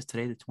 20th? Is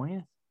today the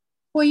 20th?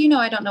 Well,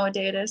 I don't know what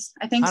day it is.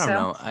 I don't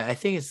know. I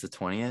think it's the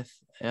 20th.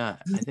 Yeah,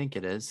 I think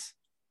it is.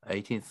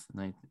 18th,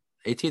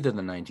 18th or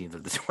the 19th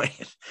of the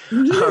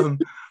 20th.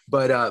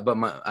 But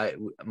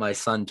my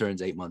son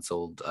turns 8 months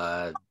old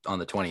on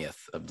the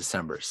 20th of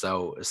December.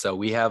 So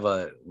we have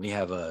a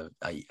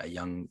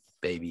young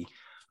baby,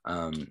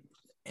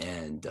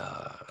 and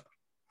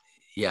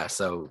yeah,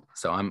 so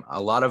I'm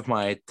a lot of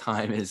my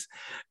time is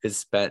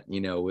spent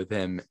with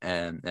him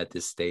and at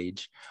this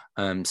stage,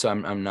 so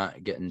I'm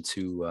not getting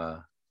too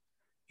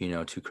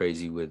too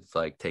crazy with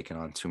like taking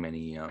on too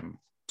many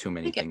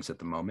things at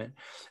the moment.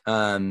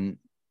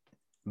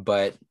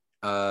 But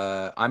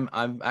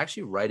I'm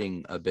actually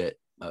writing a bit,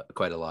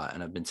 quite a lot,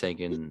 and I've been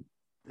taking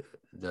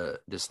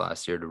this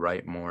last year to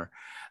write more.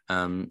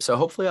 So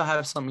hopefully I'll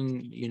have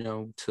something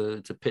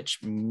to pitch,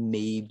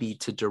 maybe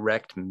to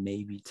direct,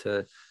 maybe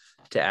to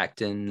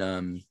act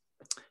in.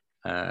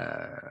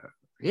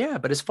 Yeah,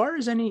 but as far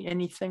as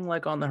anything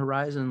like on the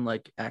horizon,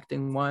 like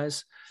acting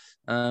wise,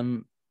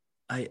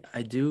 I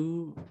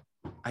do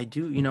I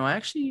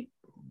actually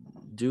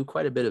do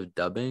quite a bit of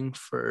dubbing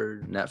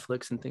for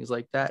Netflix and things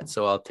like that.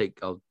 So I'll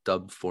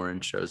dub foreign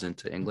shows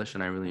into English,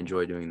 and I really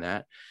enjoy doing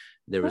that.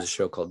 There was a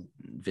show called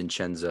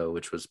Vincenzo,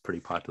 which was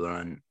pretty popular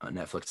on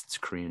Netflix. It's a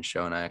Korean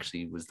show, and I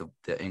actually was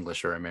the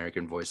English or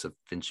American voice of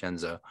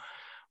Vincenzo,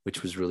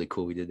 which was really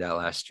cool. We did that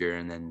last year.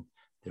 And then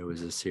there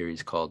was a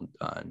series called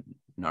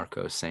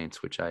Narco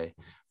Saints, which I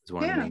was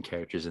one of the main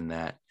characters in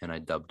that, and I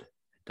dubbed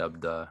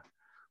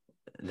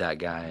that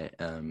guy.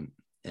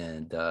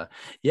 And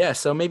yeah,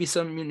 so maybe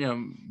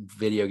some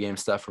video game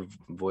stuff or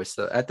voice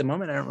stuff. At the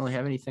moment I don't really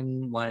have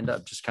anything lined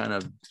up, just kind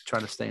of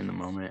trying to stay in the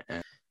moment.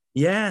 And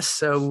yeah,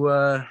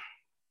 so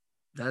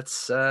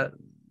that's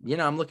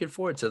I'm looking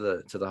forward to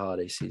the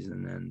holiday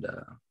season and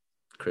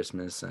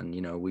Christmas, and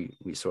we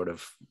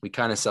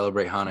kind of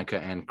celebrate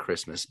Hanukkah and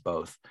Christmas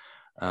both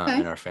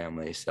in our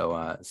family. So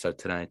I believe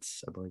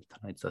tonight's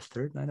the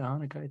third night of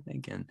Hanukkah, I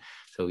think, and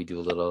so we do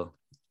a little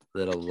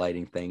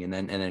lighting thing, and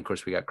then of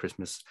course we got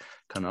Christmas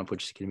coming up,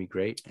 which is gonna be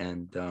great.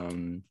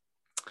 And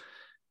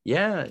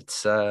yeah,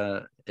 it's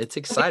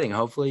exciting.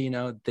 Hopefully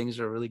things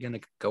are really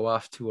gonna go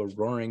off to a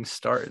roaring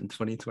start in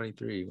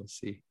 2023. We'll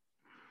see.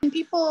 Can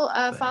people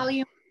follow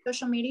you on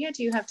social media?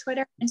 Do you have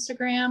Twitter,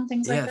 Instagram,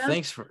 things like that?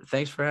 Yeah,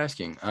 thanks for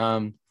asking.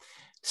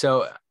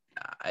 So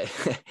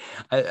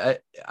I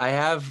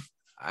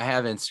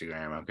have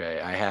Instagram.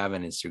 Okay. I have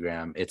an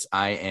Instagram. It's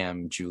I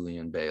am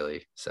Julian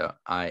Bailey. So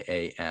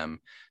IAM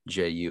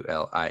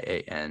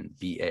JULIAN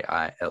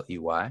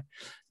BAILEY.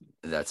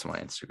 That's my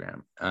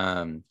Instagram.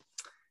 And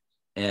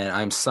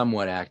I'm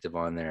somewhat active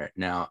on there.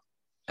 Now,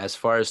 as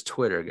far as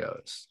Twitter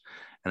goes,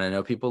 And I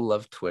know people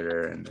love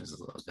Twitter, and there's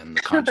been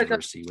the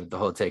controversy with the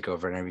whole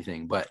takeover and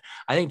everything, but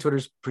I think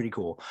Twitter's pretty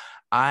cool.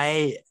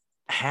 I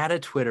had a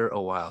Twitter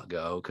a while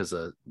ago because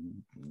a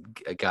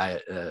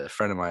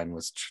friend of mine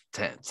was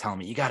telling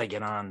me, you got to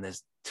get on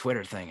this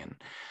Twitter thing. And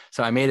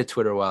so I made a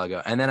Twitter a while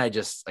ago, and then I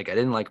just I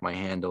didn't like my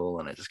handle,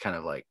 and I just kind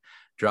of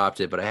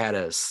dropped it, but I had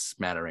a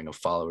smattering of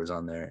followers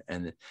on there.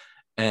 And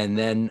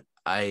then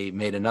I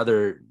made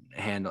another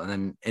handle, and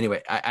then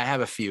anyway, I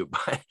have a few,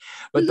 but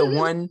the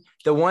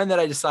one that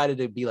I decided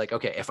to be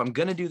okay, if I'm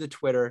gonna do the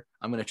Twitter,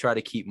 I'm gonna try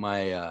to keep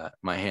my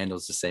my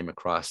handles the same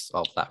across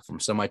all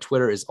platforms. So my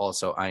Twitter is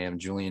also I am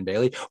Julian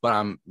Bailey, but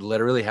I'm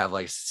literally have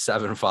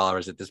 7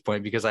 followers at this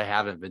point because I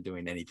haven't been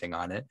doing anything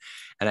on it,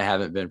 and I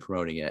haven't been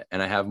promoting it,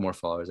 and I have more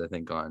followers I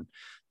think on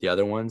the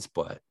other ones,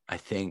 but I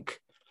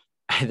think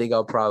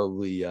I'll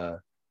probably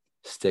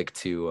stick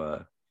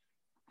to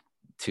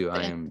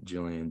I am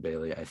Julian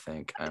Bailey. I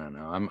think, I don't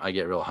know. I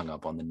get real hung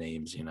up on the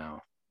names,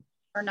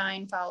 Or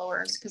 9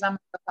 followers, because I'm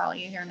gonna follow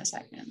you here in a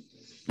second.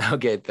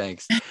 Okay,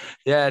 thanks.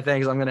 Yeah,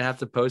 thanks. I'm gonna have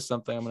to post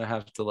something. I'm gonna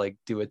have to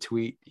do a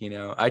tweet.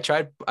 I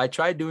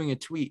tried doing a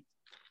tweet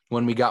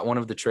when we got one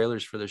of the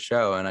trailers for the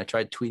show, and I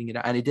tried tweeting it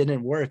out, and it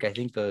didn't work. I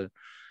think the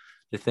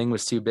thing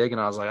was too big,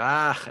 and I was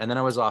and then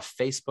I was off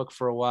Facebook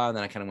for a while, and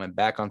then I kind of went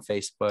back on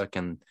Facebook,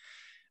 and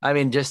I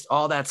mean, just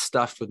all that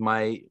stuff with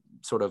my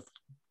sort of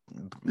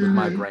with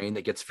my brain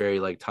that gets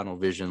very tunnel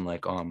vision,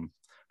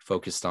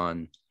 focused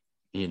on,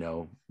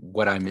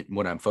 what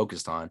I'm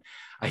focused on.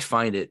 I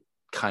find it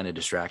kind of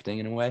distracting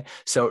in a way.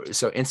 So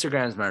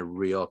Instagram is my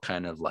real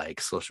kind of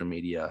social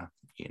media,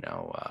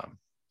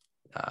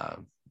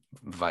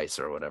 vice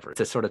or whatever,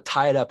 to sort of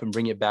tie it up and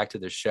bring it back to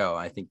the show.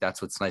 I think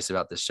that's what's nice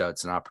about this show.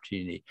 It's an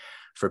opportunity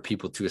for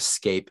people to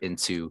escape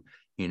into,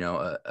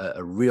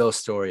 a real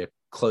story, a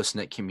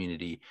close-knit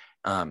community,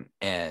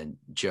 and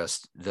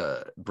just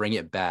bring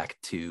it back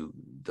to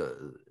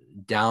the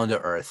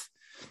down-to-earth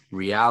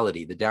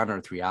reality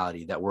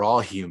that we're all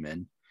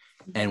human,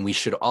 and we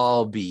should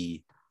all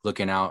be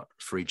looking out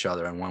for each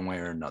other in one way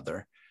or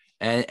another,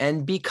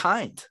 and be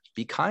kind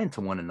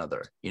to one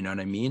another. You know what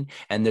I mean?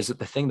 And there's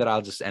the thing that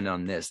I'll just end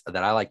on this,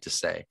 that I like to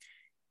say,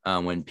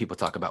 when people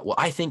talk about, well,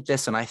 I think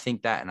this and I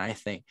think that, and I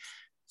think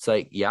it's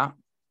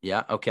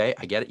yeah, okay,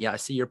 I get it. Yeah, I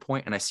see your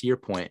point, and I see your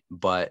point.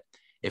 But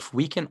if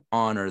we can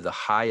honor the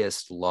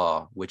highest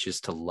law, which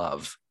is to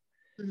love,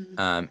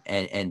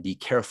 and be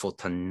careful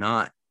to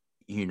not,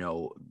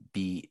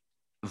 be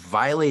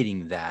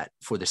violating that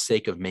for the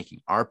sake of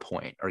making our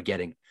point or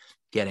getting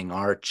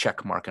our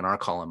check mark in our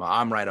column,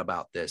 I'm right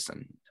about this,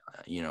 and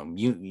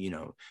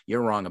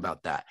you're wrong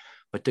about that.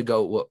 But to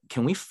go, well,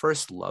 can we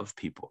first love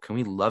people? Can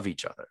we love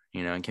each other?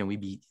 And can we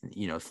be,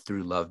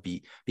 through love,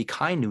 be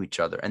kind to each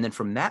other? And then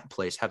from that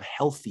place, have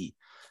healthy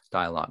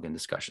dialogue and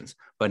discussions.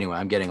 But anyway,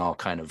 I'm getting all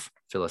kind of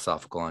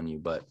philosophical on you,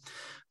 but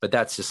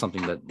that's just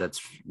something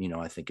that's,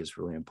 I think is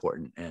really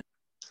important. And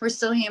we're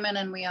still human,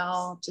 and we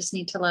all just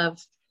need to love.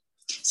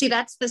 See,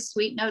 that's the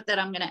sweet note that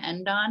I'm going to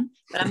end on,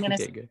 but I'm going to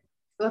say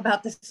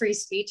about the free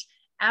speech.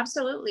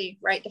 Absolutely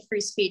right to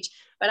free speech.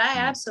 But I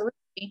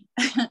absolutely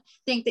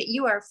think that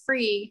you are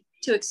free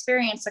to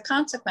experience the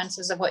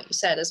consequences of what you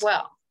said as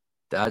well.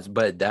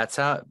 That's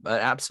how,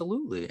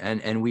 absolutely.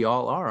 And we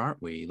all are,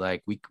 aren't we?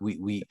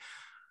 We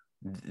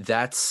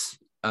that's,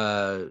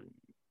 that's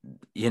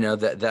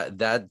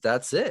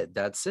it.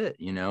 It's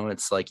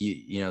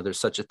there's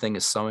such a thing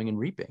as sowing and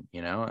reaping,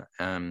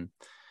 some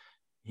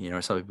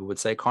people would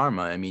say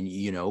karma. I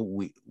mean,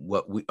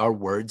 our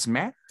words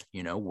matter,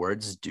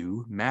 words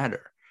do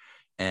matter.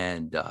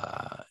 And,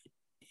 but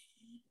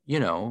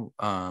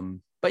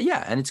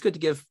yeah, and it's good to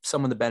give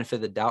someone the benefit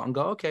of the doubt and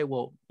go, okay,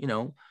 well,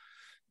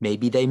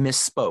 maybe they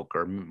misspoke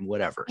or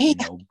whatever,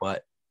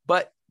 but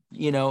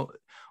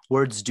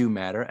words do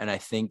matter. And I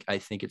think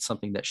it's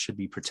something that should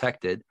be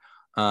protected.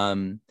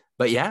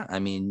 But yeah, I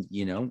mean,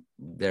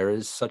 there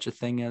is such a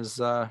thing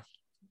as,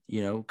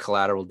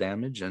 collateral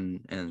damage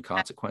and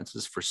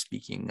consequences for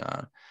speaking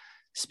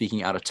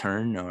out of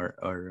turn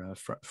or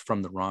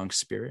from the wrong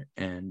spirit.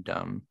 And,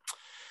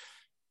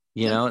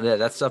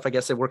 that stuff, I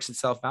guess it works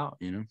itself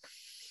out,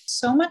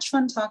 So much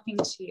fun talking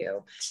to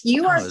you.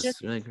 You are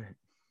just really great.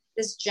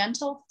 This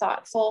gentle,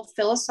 thoughtful,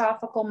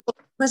 philosophical.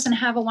 Listen,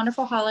 have a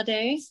wonderful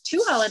holiday.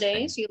 2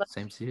 holidays.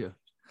 Same to you.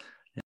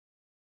 Yeah.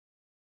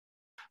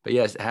 But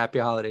yes, happy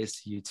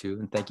holidays to you too.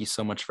 And thank you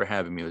so much for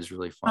having me. It was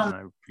really fun.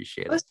 I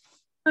appreciate it.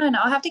 Fun.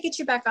 I'll have to get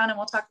you back on and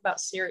we'll talk about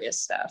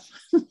serious stuff.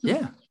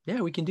 Yeah,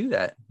 we can do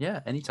that. Yeah,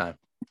 anytime.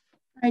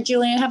 All right,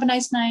 Julian, have a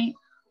nice night.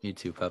 You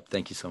too, pup.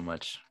 Thank you so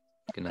much.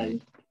 Good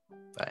night.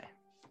 Bye.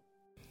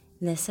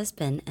 This has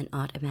been an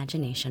Odd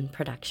Imagination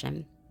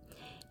production.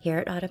 Here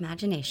at Odd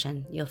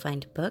Imagination, you'll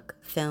find book,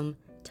 film,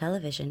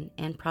 television,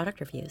 and product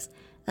reviews,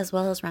 as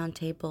well as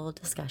roundtable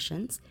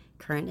discussions,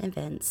 current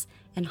events,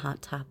 and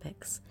hot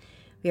topics.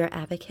 We are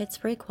advocates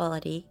for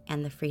equality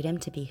and the freedom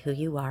to be who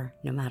you are,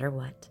 no matter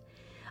what.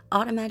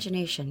 Odd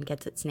Imagination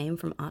gets its name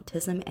from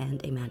autism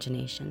and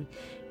imagination,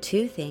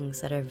 2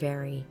 things that are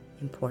very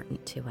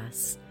important to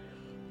us.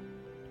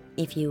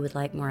 If you would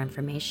like more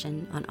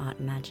information on Art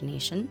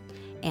Imagination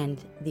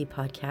and the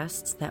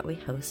podcasts that we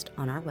host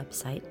on our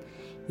website,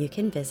 you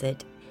can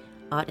visit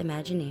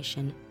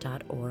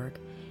autimagination.org,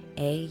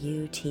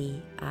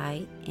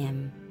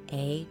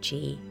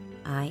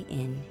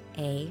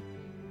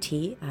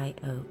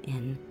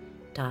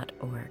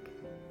 AUTIMAGINATION.org.